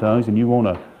speak in tongues, and you want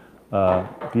to,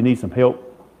 if you need some help,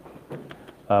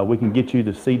 we can get you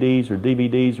the CDs or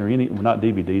DVDs or not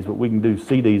DVDs, but we can do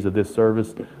CDs of this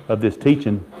service, of this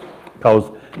teaching,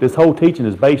 because this whole teaching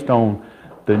is based on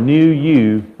the new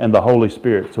you and the Holy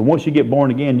Spirit. So once you get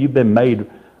born again, you've been made,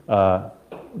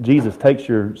 Jesus takes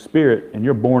your spirit and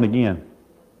you're born again.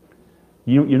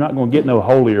 You're not going to get no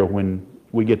holier when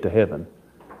we get to heaven.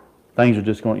 Things are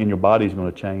just in your body's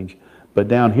going to change. But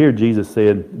down here, Jesus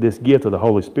said this gift of the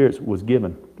Holy Spirit was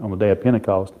given on the day of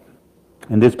Pentecost.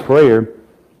 And this prayer,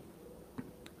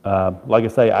 like I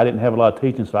say, I didn't have a lot of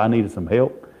teaching, so I needed some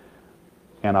help.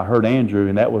 And I heard Andrew,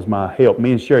 and that was my help.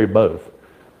 Me and Sherry both,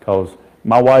 because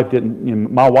my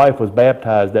wife was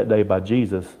baptized that day by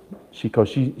Jesus. She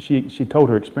told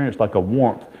her experience like a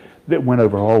warmth that went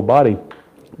over her whole body.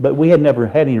 But we had never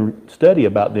had any study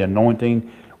about the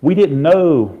anointing. We didn't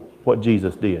know what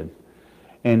Jesus did.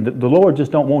 And the Lord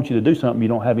just don't want you to do something you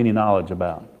don't have any knowledge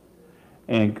about.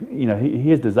 And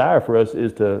His desire for us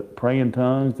is to pray in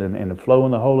tongues and to flow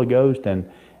in the Holy Ghost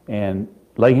and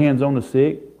lay hands on the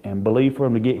sick and believe for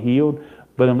them to get healed.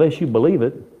 But unless you believe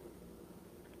it,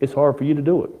 it's hard for you to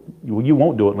do it. You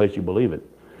won't do it unless you believe it.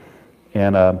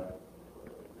 And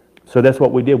so that's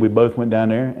what we did. We both went down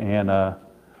there and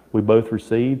we both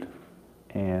received,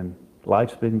 and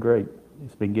life's been great.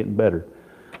 It's been getting better.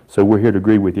 So we're here to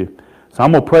agree with you. So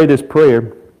I'm going to pray this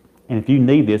prayer, and if you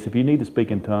need this, if you need to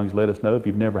speak in tongues, let us know. If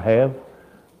you've never have,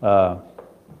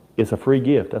 it's a free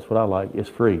gift. That's what I like. It's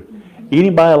free.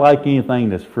 Anybody like anything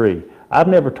that's free? I've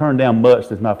never turned down much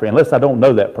that's not free, unless I don't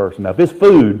know that person. Now, if it's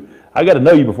food, I got to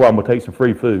know you before I'm going to take some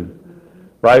free food.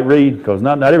 Right, Reed? Because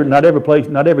not every place,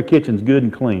 not every kitchen's good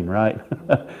and clean, right?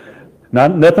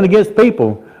 Nothing against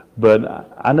people,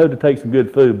 but I know to take some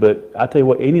good food. But I tell you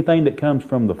what, anything that comes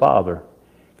from the Father,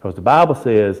 because the Bible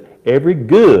says every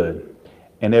good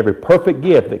and every perfect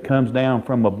gift that comes down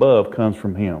from above comes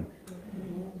from Him.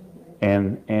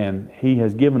 And He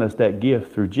has given us that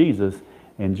gift through Jesus.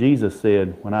 And Jesus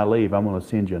said, when I leave, I'm going to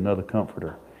send you another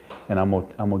comforter. And I'm going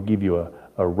to give you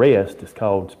a rest. It's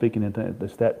called speaking in tongues.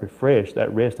 It's that refresh,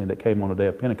 that resting that came on the day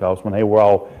of Pentecost when they were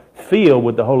all filled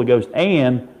with the Holy Ghost.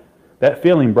 And that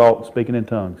feeling brought speaking in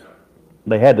tongues.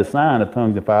 They had the sign of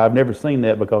tongues and fire. I've never seen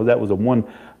that because that was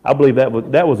I believe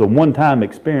that was a one-time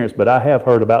experience, but I have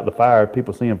heard about the fire,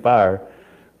 people seeing fire,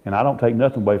 and I don't take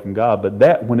nothing away from God. But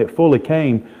that, when it fully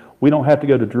came, we don't have to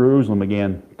go to Jerusalem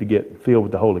again to get filled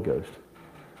with the Holy Ghost.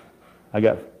 I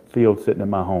got filled sitting in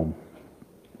my home.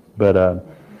 But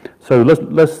so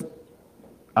let's.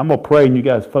 I'm gonna pray, and you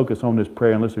guys focus on this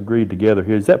prayer, and let's agree together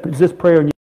here. Is this prayer?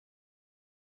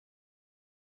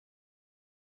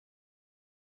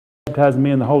 Baptizing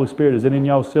me in the Holy Spirit. Is it in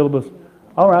y'all's syllabus?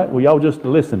 All right. Well, y'all just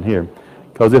listen here,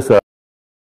 because it's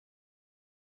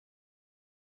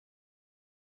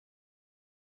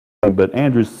But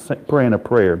Andrew's praying a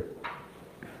prayer,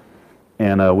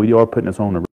 and we are putting this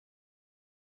on the.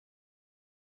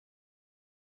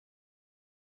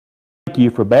 Thank you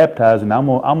for baptizing. I'm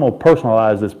gonna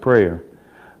personalize this prayer.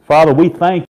 Father, we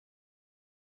thank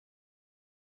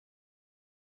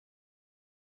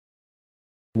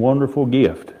you. Wonderful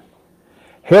gift.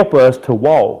 Help us to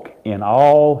walk in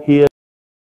all His.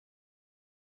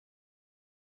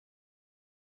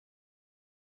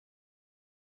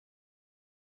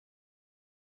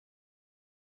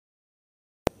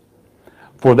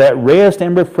 For that rest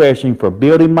and refreshing, for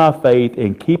building my faith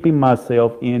and keeping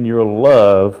myself in your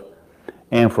love,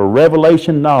 and for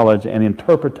revelation, knowledge, and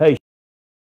interpretation.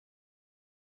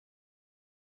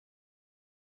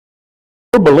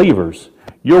 For believers,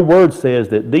 your word says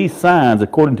that these signs,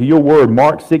 according to your word,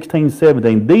 Mark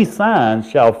 16:17, these signs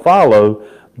shall follow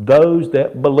those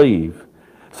that believe.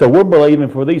 So we're believing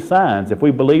for these signs. If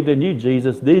we believed in you,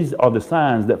 Jesus, these are the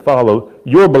signs that follow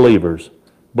your believers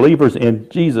in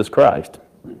Jesus Christ.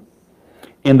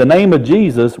 In the name of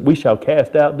Jesus, we shall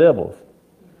cast out devils.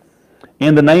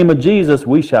 In the name of Jesus,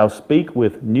 we shall speak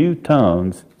with new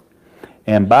tongues,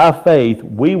 and by faith,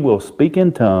 we will speak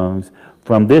in tongues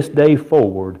from this day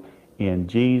forward in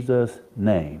Jesus'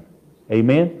 name.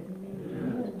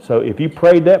 Amen? So if you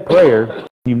prayed that prayer,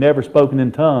 You've never spoken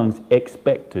in tongues,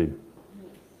 expect to.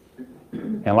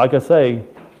 And like I say,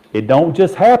 it don't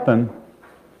just happen.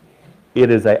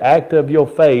 It is an act of your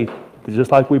faith.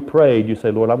 Just like we prayed, you say,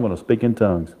 Lord, I'm going to speak in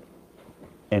tongues.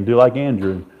 And do like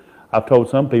Andrew. I've told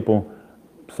some people,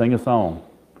 sing a song.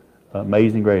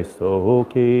 Amazing Grace. So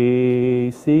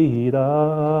que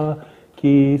sirá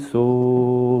que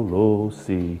solo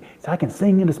si. So I can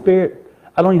sing in the Spirit.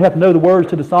 I don't even have to know the words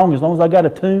to the song as long as I got a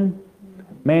tune.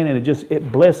 Man, and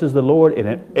it blesses the Lord and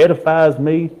it edifies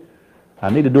me.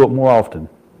 I need to do it more often.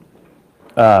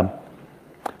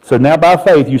 So now by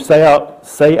faith you say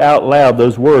out loud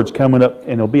those words coming up,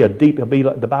 and it'll be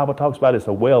like the Bible talks about. It's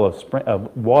a well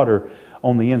of water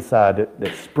on the inside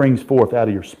that springs forth out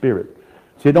of your spirit.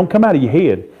 See, it don't come out of your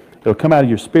head; it'll come out of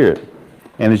your spirit.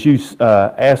 And as you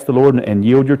ask the Lord and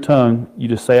yield your tongue, you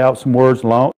just say out some words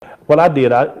along. What I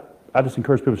did, I just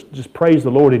encourage people to just praise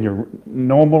the Lord in your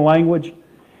normal language,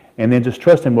 and then just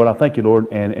trust Him. Lord, I thank you, Lord.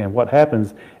 And what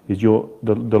happens is the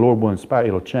Lord will inspire.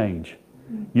 It'll change.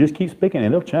 You just keep speaking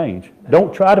and it'll change.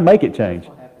 Don't try to make it change.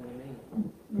 That's what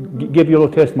happened to me. Give you a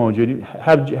little testimony, Judy.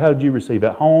 How did you receive it?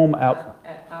 At home, out?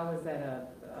 I was at a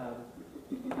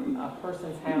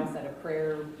person's house at a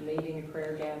prayer meeting, a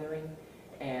prayer gathering,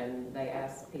 and they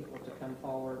asked people to come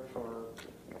forward for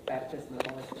baptism of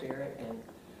the Holy Spirit. And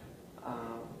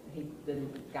the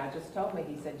guy just told me,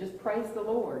 he said, just praise the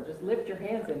Lord. Just lift your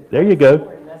hands and praise There you go. the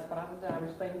Lord. And that's what I was doing. I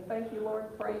was saying, thank you, Lord,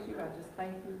 praise you. I just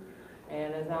thank you.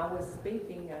 And as I was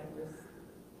speaking, I was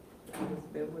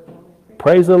filled with the Holy Spirit.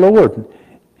 Praise the Lord.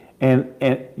 And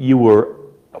you were,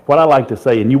 what I like to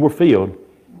say, and you were filled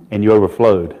and you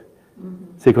overflowed.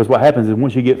 See, because what happens is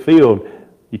once you get filled,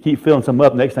 you keep filling something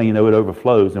up, next thing you know it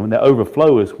overflows. And when that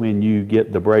overflow is when you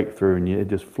get the breakthrough and it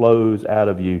just flows out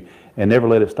of you and never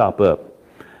let it stop up.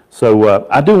 So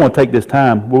I do want to take this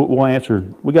time. We'll answer.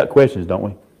 We got questions, don't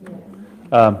we?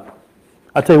 Yeah.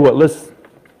 I tell you what, let's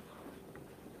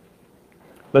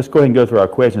go ahead and go through our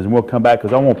questions, and we'll come back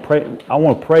because I want to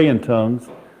pray in tongues.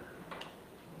 A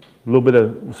little bit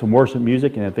of some worship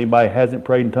music, and if anybody hasn't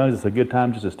prayed in tongues, it's a good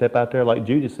time just to step out there, like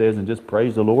Judy says, and just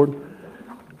praise the Lord.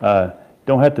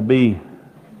 Don't have to be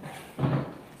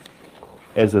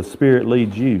as the Spirit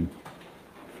leads you.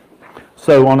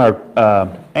 So on our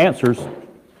answers,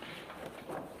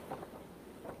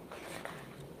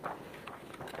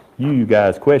 you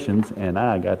guys questions, and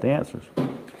I got the answers.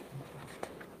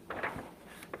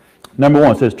 Number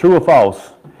 1 says, true or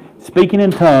false? Speaking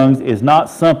in tongues is not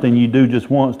something you do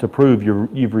just once to prove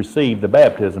you've received the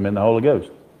baptism in the Holy Ghost.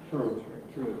 True.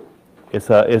 It's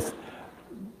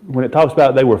when it talks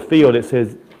about they were filled, it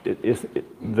says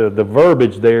the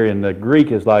verbiage there in the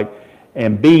Greek is like,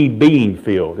 and being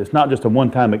filled. It's not just a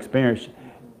one-time experience.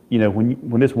 You know,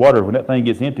 when this water, when that thing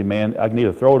gets empty, man, I can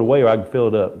either throw it away or I can fill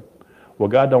it up. Well,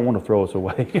 God don't want to throw us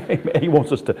away. He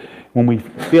wants us to, when we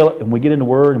feel it, and we get in the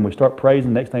Word and we start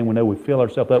praising, next thing we know, we fill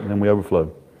ourselves up and then we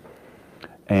overflow.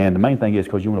 And the main thing is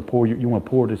because you want to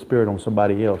pour the Spirit on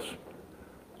somebody else,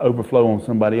 overflow on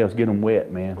somebody else, get them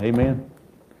wet, man. Amen.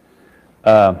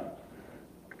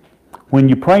 When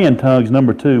you pray in tongues,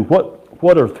 number 2,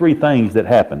 what are 3 things that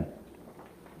happen?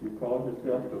 You cause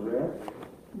yourself to rest.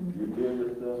 You build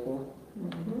yourself up.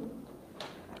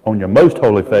 On your most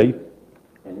holy faith.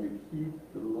 And you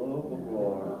keep the love of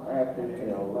God active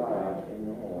and alive in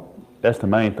your heart. That's the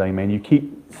main thing, man.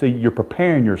 You're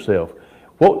preparing yourself.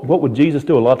 What would Jesus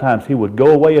do? A lot of times he would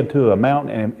go away into a mountain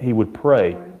and he would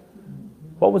pray.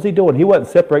 What was he doing? He wasn't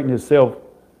separating himself.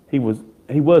 He was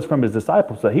from his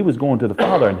disciples. So he was going to the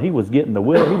Father and he was getting the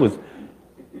will.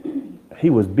 He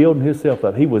was building himself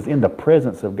up. He was in the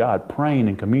presence of God, praying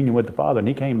and communion with the Father, and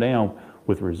he came down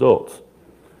with results.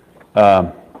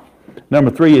 Number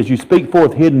 3 is you speak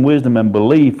forth hidden wisdom and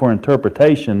believe for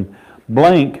interpretation.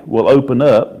 Blank will open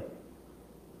up.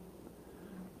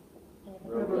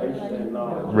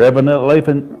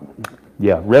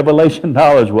 Revelation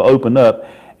knowledge will open up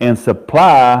and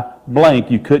supply blank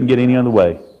you couldn't get any other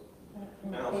way.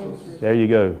 There you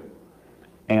go.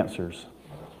 Answers.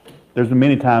 There's been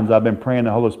many times I've been praying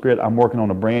the Holy Spirit. I'm working on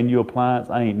a brand new appliance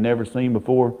I ain't never seen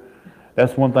before.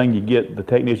 That's one thing you get. The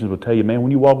technicians will tell you, man,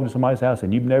 when you walk into somebody's house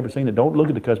and you've never seen it, don't look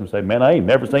at the customer and say, man, I ain't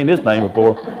never seen this thing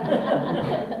before.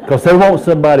 Because they want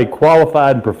somebody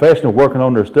qualified and professional working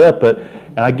on their stuff.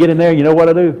 And I get in there, you know what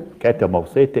I do?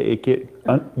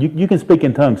 You can speak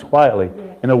in tongues quietly.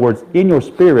 In other words, in your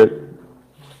spirit,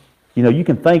 you know, you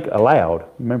can think aloud.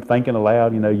 Remember thinking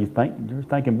aloud? You know, you're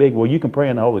thinking big. Well, you can pray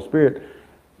in the Holy Spirit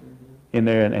in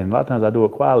there, and a lot of times I do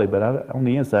it quietly, but on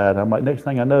the inside, I'm like, next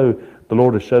thing I know, the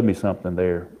Lord has showed me something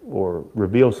there or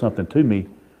revealed something to me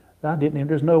that I didn't.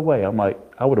 There's no way. I'm like,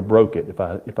 I would have broke it if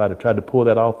I'd have tried to pull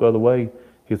that off the other way.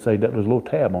 He'll say that there's a little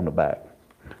tab on the back.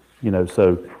 You know,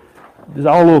 so there's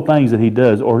all little things that he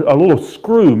does. Or a little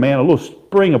screw, man, a little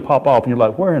spring will pop off, and you're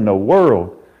like, where in the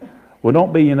world? Well,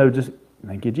 don't be, just,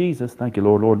 thank you, Jesus. Thank you,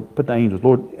 Lord. Lord, put the angels,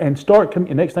 Lord. And start,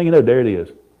 next thing you know, there it is.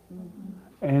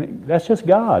 And that's just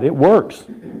God. It works.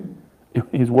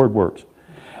 His word works.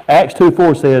 Acts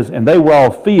 2:4 says, and they were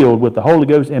all filled with the Holy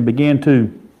Ghost and began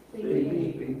to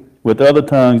with other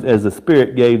tongues as the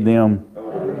Spirit gave them,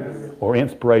 or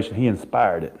inspiration. He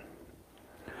inspired it.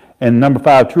 And number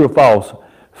 5, true or false,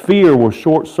 fear will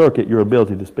short-circuit your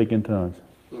ability to speak in tongues.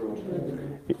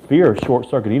 Fear will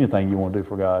short-circuit anything you want to do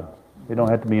for God. It don't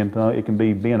have to be in tongues. It can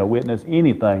be being a witness,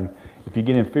 anything. If you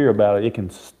get in fear about it, it can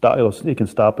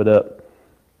stop it up.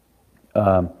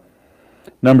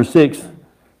 Number 6,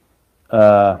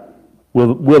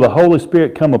 will the Holy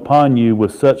Spirit come upon you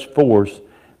with such force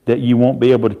that you won't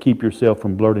be able to keep yourself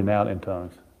from blurting out in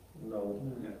tongues? No.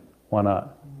 Why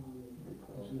not?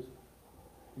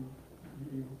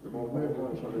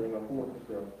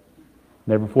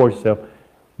 Never force yourself.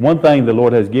 One thing the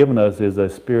Lord has given us is a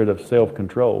spirit of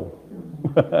self-control.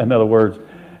 In other words,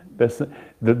 that's,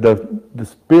 the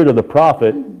spirit of the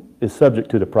prophet is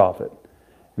subject to the prophet.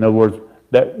 In other words,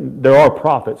 that there are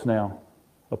prophets now,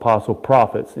 apostle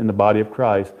prophets in the body of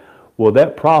Christ. Well,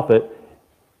 that prophet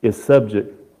is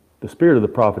subject, the spirit of the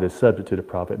prophet is subject to the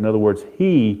prophet. In other words,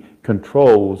 he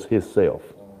controls himself.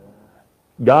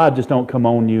 God just don't come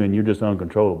on you and you're just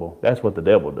uncontrollable. That's what the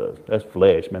devil does. That's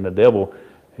flesh, man. The devil,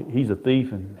 he's a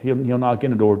thief and he'll knock in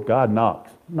the door. God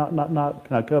knocks. Knock.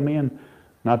 Can I come in?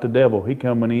 Not the devil. He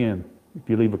coming in. If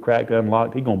you leave a crack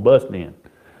unlocked, he gonna bust in.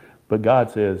 But God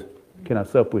says, can I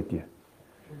sup with you?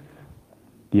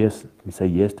 Yes. You say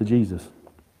yes to Jesus.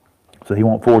 So he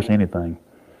won't force anything.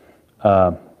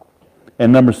 And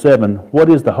number 7, what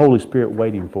is the Holy Spirit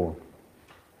waiting for?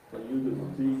 For you to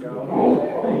speak out the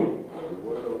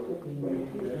word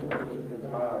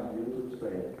of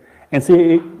faith. And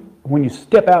see, when you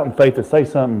step out in faith to say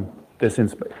something that's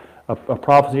in a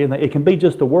prophecy, it can be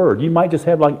just a word. You might just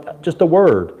have like just a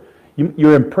word.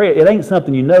 You're impressed. It ain't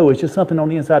something you know. It's just something on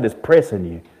the inside that's pressing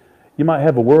you. You might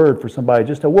have a word for somebody,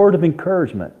 just a word of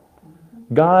encouragement.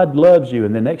 God loves you,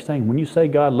 and the next thing, when you say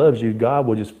God loves you, God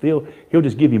will just He'll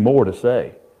just give you more to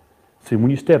say. See, when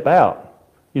you step out,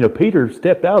 Peter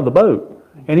stepped out of the boat,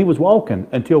 and he was walking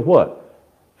until what?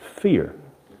 Fear.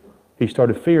 He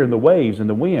started fearing the waves and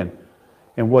the wind.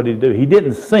 And what did he do? He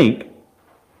didn't sink.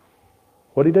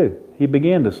 What did he do? He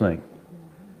began to sink.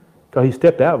 Because he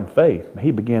stepped out in faith.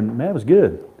 He began, man, that was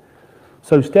good.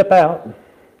 So step out.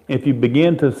 If you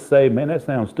begin to say, man, that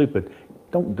sounds stupid,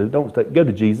 don't go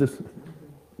to Jesus.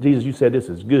 Jesus, you said this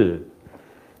is good.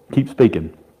 Keep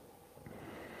speaking.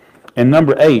 And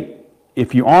number 8,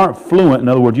 if you aren't fluent, in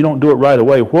other words, you don't do it right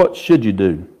away, what should you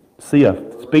do? See a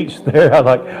speech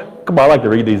therapist? I like to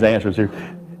read these answers here.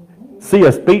 See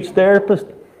a speech therapist?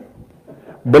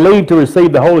 Believe to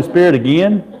receive the Holy Spirit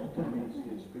again?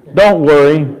 Don't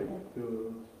worry.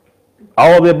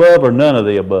 All of the above or none of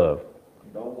the above?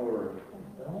 Don't worry.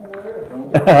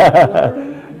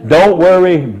 Don't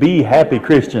worry, be happy,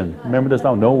 Christian. Remember this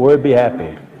song? Don't worry, be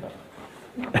happy.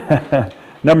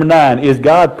 Number 9, is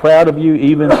God proud of you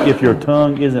even if your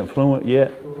tongue isn't fluent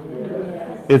yet?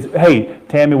 Hey,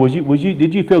 Tammy,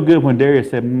 did you feel good when Darius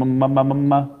said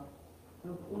mama?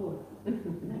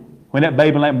 When that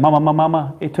baby like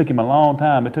mama, it took him a long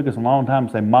time. It took us a long time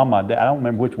to say mama, dad. I don't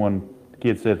remember which one the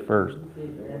kid said first.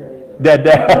 Dad.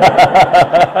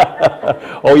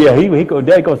 Oh yeah,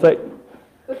 Dad gonna say.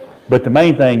 But the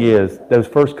main thing is those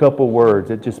first couple of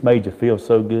words. It just made you feel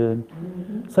so good.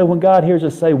 So when God hears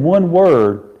us say one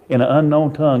word in an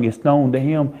unknown tongue, it's known to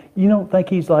Him. You don't think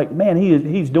He's like, man,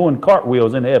 He's doing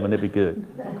cartwheels in heaven. It'd be good.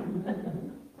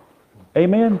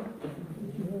 Amen.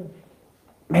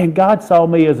 Man, God saw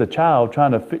me as a child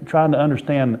trying to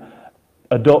understand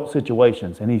adult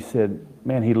situations, and He said,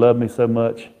 man, He loved me so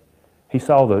much. He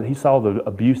saw the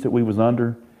abuse that we was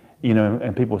under,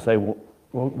 and people say, well,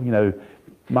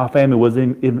 my family was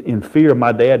in fear of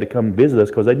my dad to come visit us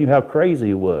because they knew how crazy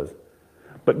he was.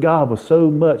 But God was so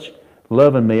much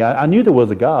loving me. I knew there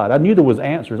was a God. I knew there was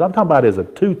answers. I'm talking about as a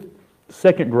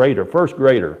second grader, first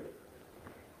grader,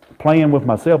 playing with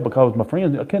myself because my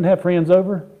friends, I couldn't have friends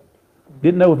over.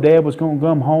 Didn't know if Dad was going to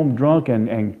come home drunk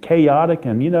and chaotic,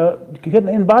 and couldn't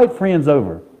invite friends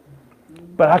over.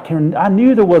 But I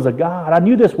knew there was a God. I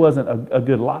knew this wasn't a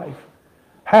good life.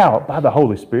 How? By the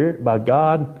Holy Spirit, by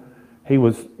God. He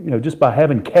was, just by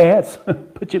having cats,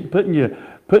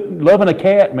 loving a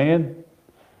cat, man.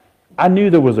 I knew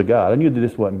there was a God. I knew that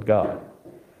this wasn't God.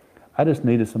 I just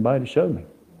needed somebody to show me.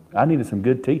 I needed some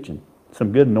good teaching,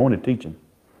 some good anointed teaching.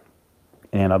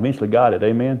 And I eventually got it,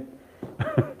 amen?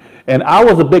 And I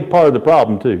was a big part of the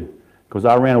problem too, because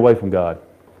I ran away from God.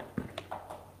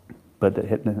 But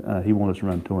he wanted us to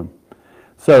run to him.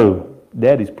 So,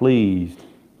 Daddy's pleased.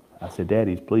 I said,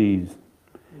 Daddy's pleased.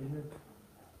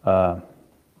 I'm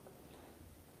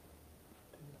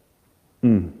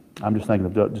just thinking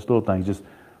of just little things. Just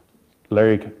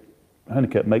Larry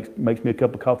Honeycutt makes me a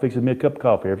cup of coffee, fixes me a cup of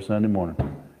coffee every Sunday morning.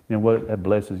 You know what? That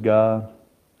blesses God.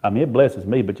 I mean, it blesses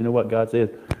me, but you know what God says?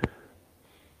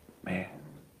 Man,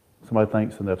 somebody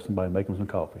thinks enough somebody make him some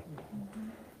coffee.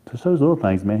 Just those little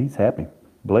things, man. He's happy,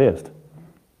 blessed.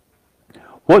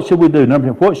 What should we do? Number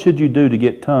 10, what should you do to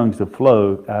get tongues to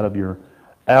flow out of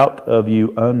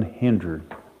you unhindered?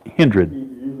 Hindered.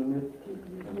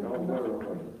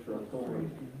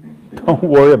 Don't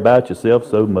worry about yourself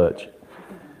so much.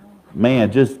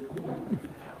 Man, just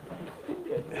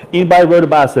anybody rode a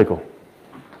bicycle?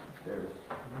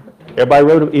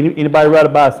 Anybody ride a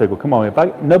bicycle? Come on,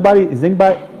 has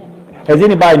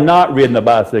anybody not ridden a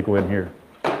bicycle in here?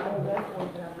 I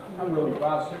rode a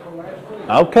bicycle last week.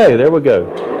 Okay, there we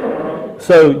go.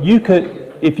 So you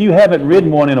could, if you haven't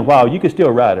ridden one in a while, you can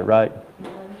still ride it, right?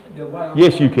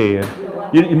 Yes, you can.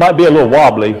 You might be a little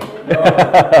wobbly.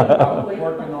 I was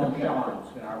working on Sean's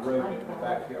and I rode it in the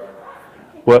backyard.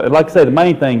 Well, like I said, the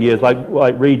main thing is,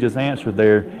 like Reed just answered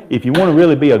there, if you want to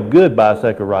really be a good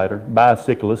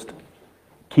bicyclist,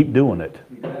 keep doing it.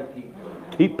 You gotta keep doing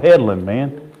it. Keep pedaling,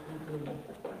 man.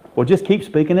 Well, just keep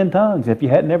speaking in tongues. If you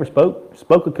hadn't never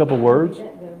spoke a couple words,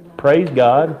 praise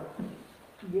God.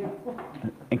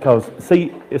 Because,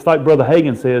 see, it's like Brother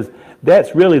Hagin says,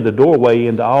 that's really the doorway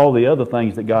into all the other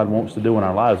things that God wants to do in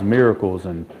our lives, miracles.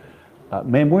 And,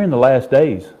 man, we're in the last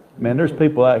days. Man, there's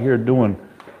people out here doing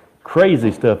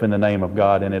crazy stuff in the name of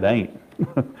God, and it ain't.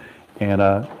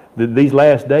 And these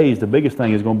last days, the biggest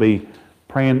thing is going to be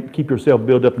praying, keep yourself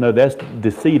built up and know that's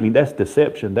deceiving, that's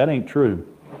deception, that ain't true.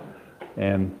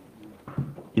 And,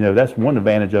 you know, that's one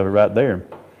advantage of it right there.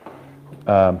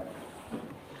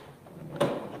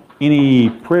 Any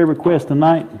prayer requests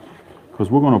tonight? Because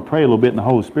we're going to pray a little bit in the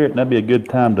Holy Spirit, and that'd be a good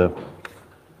time to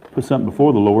put something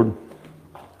before the Lord.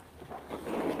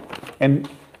 And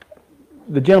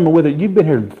the gentleman with it, you've been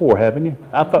here before, haven't you?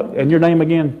 I thought, and your name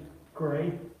again?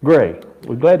 Gray. Gray.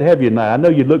 We're glad to have you tonight. I know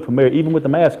you look familiar. Even with the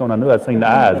mask on, I knew I'd seen the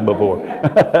eyes before.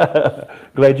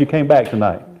 Glad you came back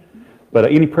tonight.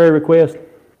 But any prayer requests?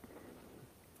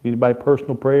 Anybody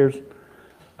personal prayers? Did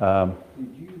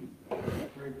you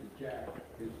pray to Jack,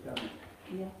 his son?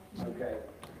 Yeah. Okay.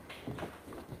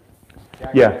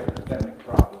 Jack Yeah. had stomach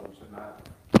problems and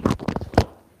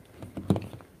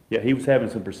Yeah, he was having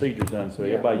some procedures done, so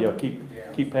everybody, y'all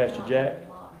keep Pastor Jack.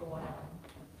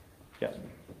 Yeah.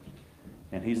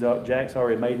 And Jack's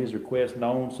already made his request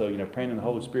known, so, you know, praying in the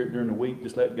Holy Spirit during the week,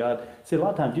 just let God. See, a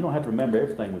lot of times you don't have to remember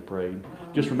everything we prayed.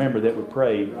 Just remember that we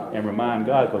prayed and remind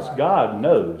God, because God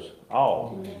knows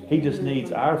all. He just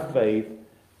needs our faith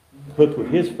hooked with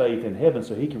his faith in heaven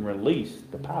so he can release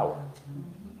the power.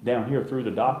 Down here through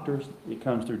the doctors, it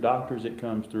comes through doctors, it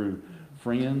comes through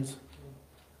friends.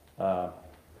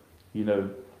 You know,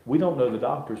 we don't know the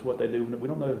doctors, what they do. We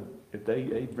don't know if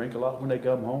they drink a lot when they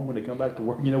come home, when they come back to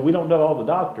work. You know, we don't know all the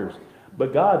doctors.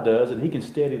 But God does, and he can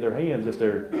steady their hands if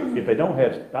they don't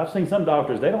have. I've seen some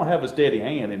doctors, they don't have a steady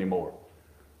hand anymore.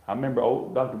 I remember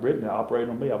old Dr. Britton operated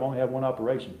on me. I've only had one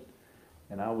operation.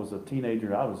 And I was a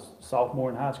teenager. I was sophomore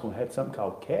in high school and had something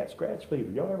called cat scratch fever.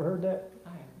 Y'all ever heard that?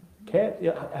 Cat,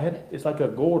 yeah, it's like a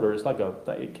goiter. It's like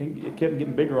it kept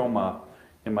getting bigger on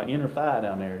in my inner thigh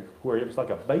down there, where it was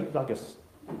like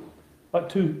like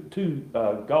two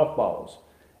golf balls,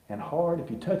 and hard. If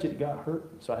you touch it, it got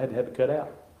hurt. So I had to have it cut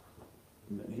out.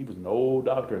 And he was an old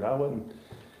doctor, and I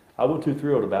wasn't too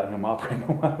thrilled about him operating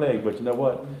on my leg. But you know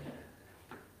what?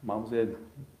 Mom said,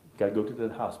 "Got to go to the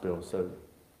hospital." So,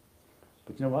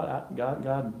 but you know what?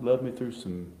 God loved me through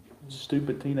some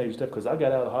stupid teenage stuff, because I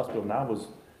got out of the hospital and I was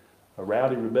a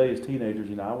rowdy, rebellious teenager.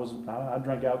 You know, I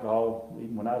drank alcohol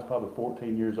even when I was probably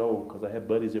 14 years old, because I had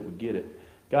buddies that would get it.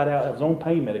 Got out, I was on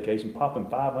pain medication, popping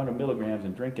 500 milligrams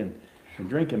and drinking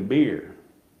beer.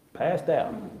 Passed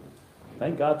out.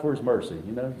 Thank God for his mercy,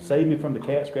 you know. Saved me from the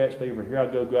cat scratch fever. Here I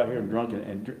go out here and drunk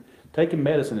and taking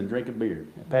medicine and drinking beer.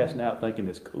 And passing out thinking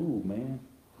it's cool, man.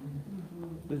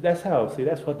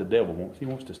 That's what the devil wants. He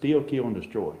wants to steal, kill, and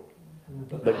destroy.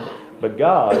 But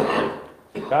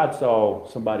God saw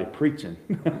somebody preaching.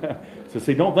 So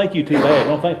see, don't think you too bad.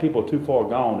 Don't think people are too far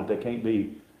gone that they can't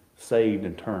be saved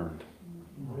and turned.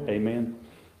 Amen.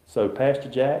 So Pastor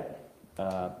Jack,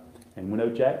 and we know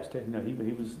Jack's, you know, he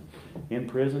was in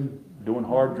prison doing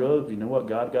hard drugs. You know what?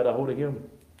 God got a hold of him,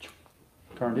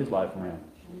 turned his life around.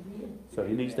 So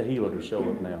he needs the healer to show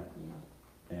up now.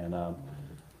 And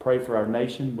pray for our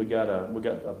nation. We got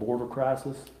a border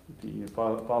crisis. If you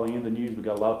follow in the news, we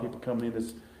got a lot of people coming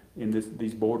in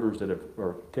these borders that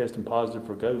are testing positive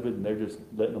for COVID, and they're just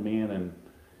letting them in. And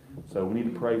so we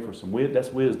need to pray for some wisdom. That's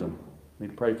wisdom. We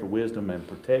need to pray for wisdom and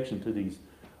protection to these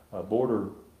border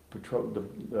patrol.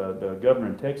 The governor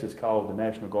in Texas called the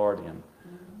National Guard in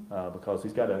because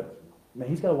he's got to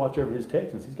watch over his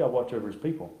Texans. He's got to watch over his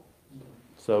people.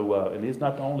 So and it's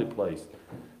not the only place.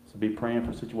 So be praying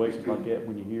for situations like that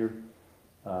when you hear.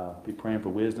 Be praying for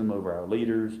wisdom over our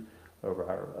leaders, over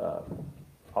our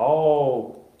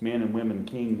all men and women,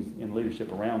 kings in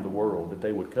leadership around the world, that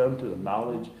they would come to the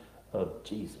knowledge of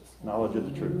Jesus, knowledge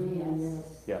of the truth. Yes.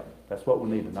 Yeah, that's what we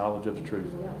need, the knowledge of the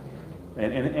truth.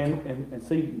 And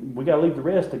see, we got to leave the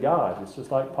rest to God. It's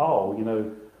just like Paul. You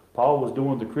know, Paul was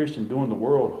doing the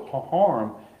world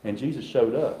harm, and Jesus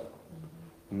showed up.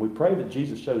 And we pray that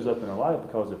Jesus shows up in our life,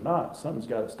 because if not, something's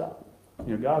got to stop.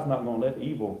 You know, God's not going to let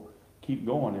evil keep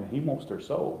going, and He wants their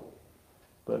soul.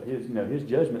 But His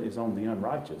judgment is on the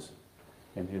unrighteous,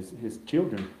 and His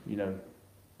children. You know,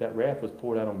 that wrath was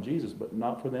poured out on Jesus, but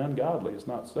not for the ungodly. It's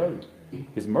not so.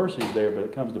 His mercy is there, but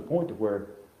it comes to a point to where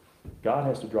God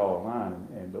has to draw a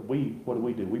line. But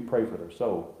what do? We pray for their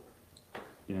soul,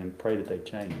 and pray that they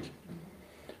change.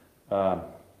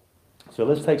 So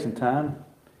let's take some time,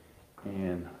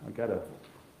 and if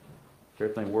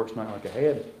everything works not like I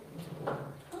had.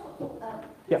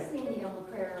 Yeah. Cindy on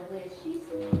the prayer list, she's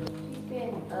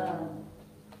been,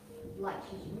 like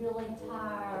she's really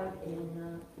tired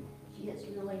and, she gets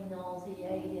really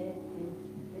nauseated,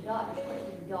 and the doctor went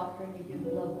to the doctor and they do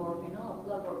blood work, and all the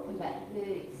blood work came back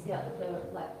good except the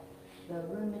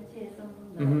rheumatism,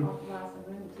 the arthritis and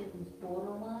rheumatism's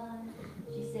borderline.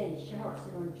 She said she hurts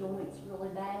in her joints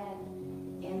really bad,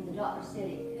 and the doctor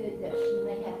said that she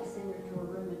may have to send her to a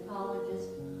rheumatologist,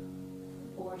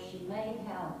 or she may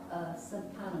have some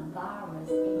kind of virus,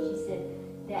 and she said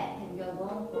that can go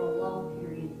on for a long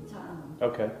period of time.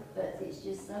 Okay. But it's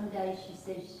just some days she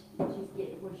says she's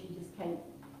getting where she just can't,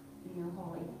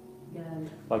 hardly go.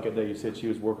 Like that day you said she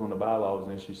was working on the bylaws,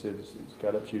 and then she said she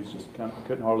got up, she was just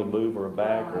couldn't hardly move her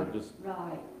back or just.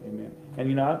 Right. Amen.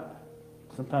 And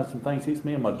sometimes some things hits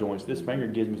me in my joints. This finger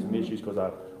gives me some issues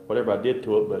because whatever I did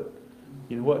to it. But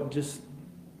you know what? Just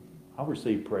I'll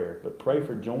receive prayer, but pray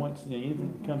for joints.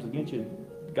 Anything that comes against you,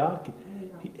 God can.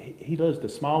 He does the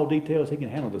small details. He can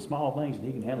handle the small things, and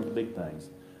He can handle the big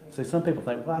things. See, some people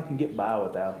think, well, I can get by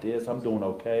without this. I'm doing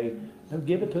okay. No,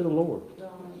 give it to the Lord.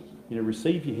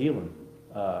 Receive your healing.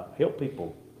 Help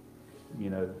people.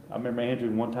 I remember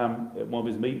Andrew one time at one of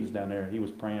his meetings down there, he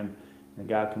was praying, and a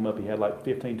guy come up, he had like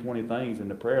 15, 20 things in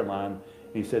the prayer line.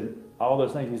 And he said, all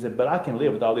those things, he said, but I can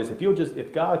live with all this.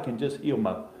 If God can just heal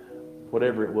my,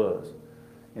 whatever it was.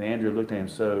 And Andrew looked at him,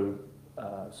 so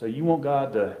you want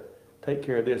God to take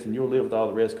care of this, and you'll live with all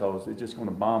the rest, because it's just going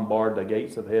to bombard the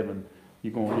gates of heaven.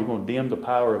 You're going to dim the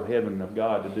power of heaven and of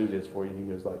God to do this for you. And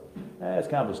he was like, that's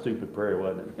kind of a stupid prayer,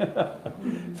 wasn't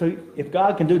it? So if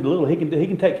God can do the little, He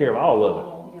can take care of all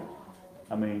of it.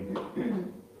 I mean,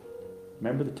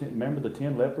 remember the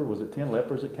 10 lepers? Was it 10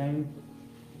 lepers that came?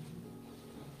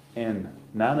 And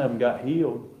 9 of them got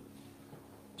healed.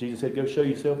 Jesus said, go show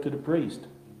yourself to the priest.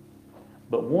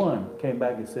 But one came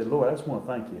back and said, Lord, I just want to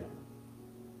thank you.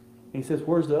 He says,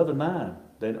 where's the other 9?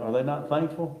 Are they not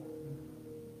thankful?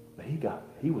 But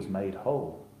he was made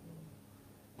whole.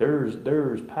 There's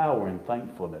power in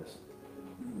thankfulness.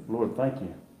 Lord, thank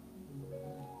you.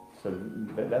 So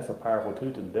that's a powerful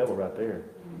tool to the devil right there.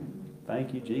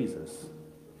 Thank you, Jesus,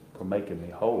 for making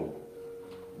me whole.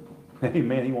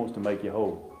 Amen. He wants to make you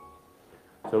whole.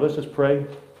 So let's just pray.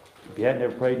 If you hadn't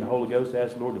ever prayed in the Holy Ghost,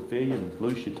 ask the Lord to fill you and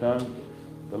loose your tongue.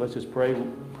 But let's just pray a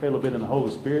little bit in the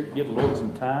Holy Spirit. Give the Lord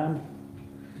some time.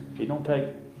 It don't take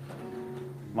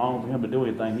long for Him to do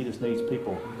anything. He just needs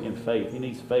people in faith. He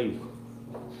needs faith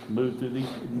to move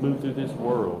through this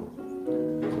world.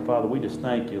 So Father, we just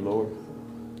thank you, Lord.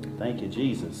 Thank you,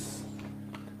 Jesus.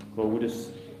 Lord, we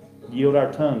just yield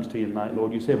our tongues to you tonight,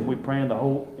 Lord. You said when we pray in the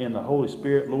Holy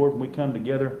Spirit, Lord, when we come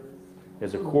together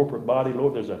as a corporate body,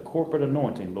 Lord, there's a corporate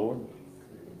anointing, Lord.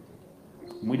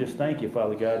 And we just thank you,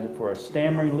 Father God, for a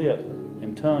stammering lip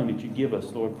and tongue that you give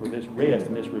us, Lord, for this rest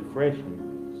and this refreshing.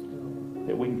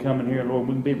 That we can come in here, Lord,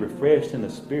 we can be refreshed in the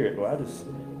Spirit, Lord.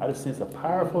 I just sense a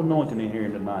powerful anointing in here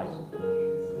tonight.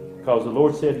 Because the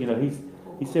Lord said,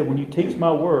 He said, when you teach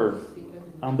my word,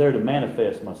 I'm there to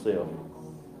manifest myself.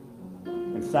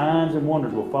 And signs and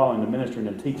wonders will follow in the ministering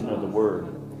and teaching of the word.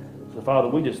 So, Father,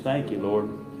 we just thank you, Lord,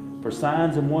 for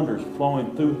signs and wonders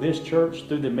flowing through this church,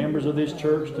 through the members of this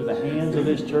church, through the hands of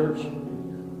this church.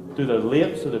 through the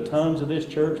lips, through the tongues of this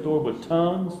church, Lord, with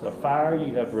tongues, the fire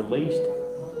you have released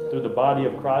through the body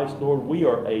of Christ, Lord. We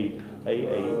are the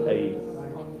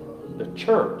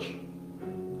church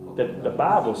that the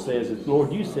Bible says, is,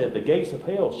 Lord, you said the gates of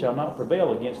hell shall not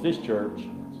prevail against this church.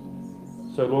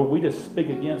 So, Lord, we just speak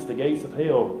against the gates of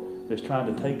hell that's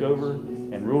trying to take over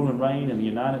and rule and reign in the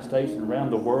United States and around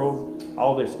the world.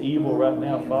 All this evil right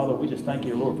now, Father, we just thank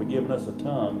you, Lord, for giving us a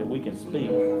tongue that we can speak.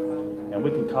 And we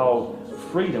can call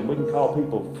freedom. We can call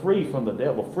people free from the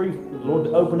devil. Free, Lord,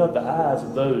 to open up the eyes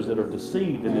of those that are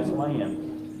deceived in this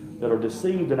land, that are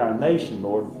deceived in our nation,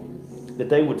 Lord, that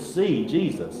they would see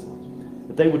Jesus,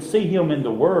 that they would see him in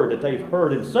the word that they've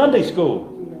heard in Sunday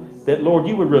school. That, Lord,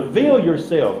 you would reveal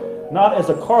yourself, not as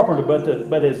a carpenter,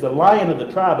 but as the Lion of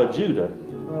the tribe of Judah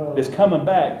that's coming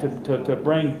back to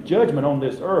bring judgment on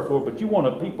this earth, Lord. But you want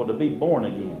a people to be born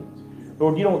again.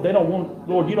 Lord, you don't want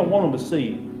them to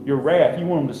see your wrath. You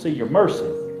want them to see your mercy.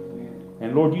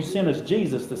 And Lord, you sent us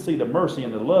Jesus to see the mercy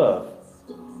and the love,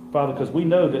 Father, because we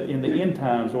know that in the end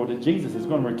times, Lord, that Jesus is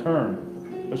going to return.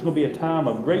 There's going to be a time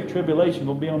of great tribulation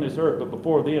going to be on this earth, but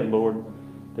before then, Lord,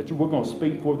 that we're going to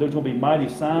speak for. There's going to be mighty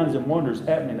signs and wonders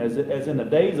happening as in the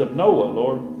days of Noah,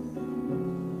 Lord,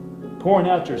 pouring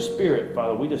out your Spirit,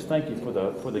 Father. We just thank you for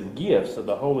the gifts of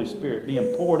the Holy Spirit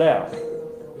being poured out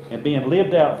and being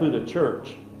lived out through the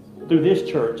church, through this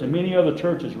church and many other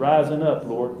churches rising up,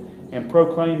 Lord, and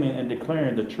proclaiming and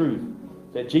declaring the truth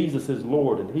that Jesus is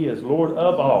Lord and he is Lord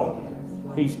of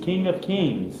all. He's King of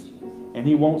kings and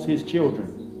he wants his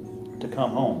children to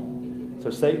come home. So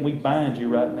Satan, we bind you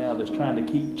right now that's trying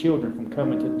to keep children from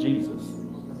coming to Jesus.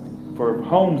 For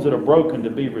homes that are broken to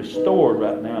be restored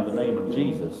right now in the name of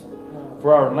Jesus.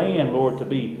 For our land, Lord,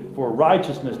 for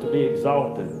righteousness to be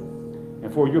exalted.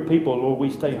 And for your people, Lord, we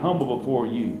stay humble before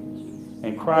you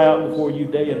and cry out before you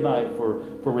day and night for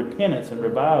repentance and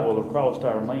revival across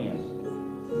our land.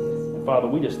 And Father,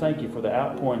 we just thank you for the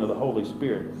outpouring of the Holy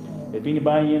Spirit. If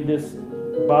anybody in this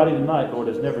body tonight, Lord,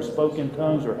 has never spoken in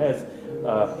tongues or has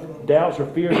doubts or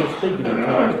fears of speaking in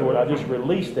tongues, Lord, I just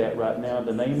release that right now in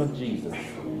the name of Jesus.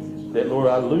 That, Lord,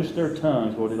 I loose their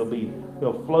tongues, Lord.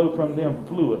 It'll flow from them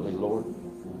fluidly, Lord.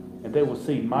 And they will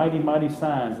see mighty, mighty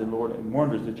signs and, Lord, and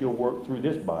wonders that you'll work through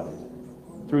this body,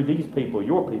 through these people,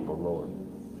 your people, Lord.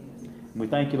 And we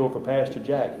thank you, Lord, for Pastor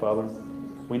Jack, Father.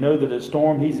 We know that the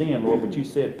storm he's in, Lord, but you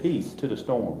said peace to the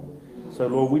storm. So,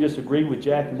 Lord, we just agree with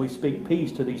Jack and we speak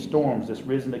peace to these storms that's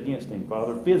risen against him,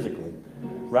 Father, physically.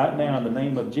 Right now, in the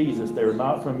name of Jesus, they're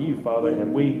not from you, Father,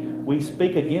 and we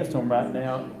speak against them right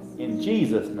now in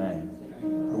Jesus' name.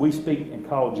 We speak and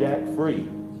call Jack free.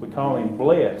 We call him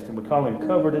blessed, and we call him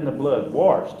covered in the blood,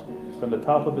 washed from the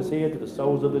top of his head to the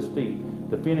soles of his feet,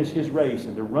 to finish his race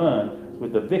and to run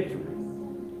with the victory.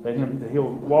 That he'll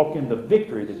walk in the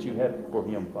victory that you have for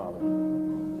him, Father.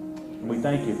 And we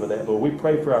thank you for that, Lord. We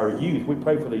pray for our youth. We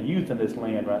pray for the youth in this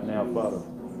land right now, Father.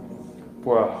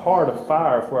 For a heart of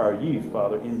fire for our youth,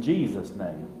 Father, in Jesus'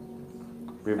 name.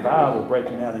 Revival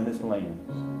breaking out in this land.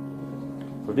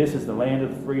 For this is the land of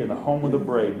the free and the home of the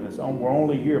brave. And we're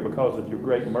only here because of your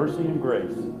great mercy and grace.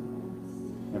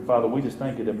 And Father, we just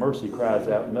thank you that mercy cries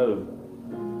out, no.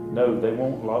 No, they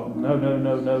won't. No, no,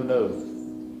 no, no, no.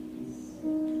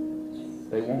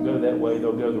 They won't go that way.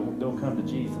 They'll come to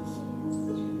Jesus.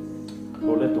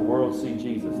 Lord, let the world see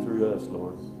Jesus through us,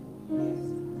 Lord.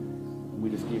 We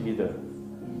just give you the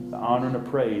honor and the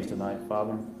praise tonight,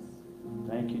 Father.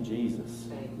 Thank you, Jesus.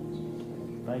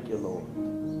 Thank you, Lord.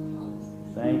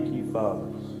 Thank you, Father.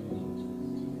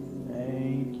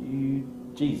 Thank you,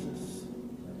 Jesus.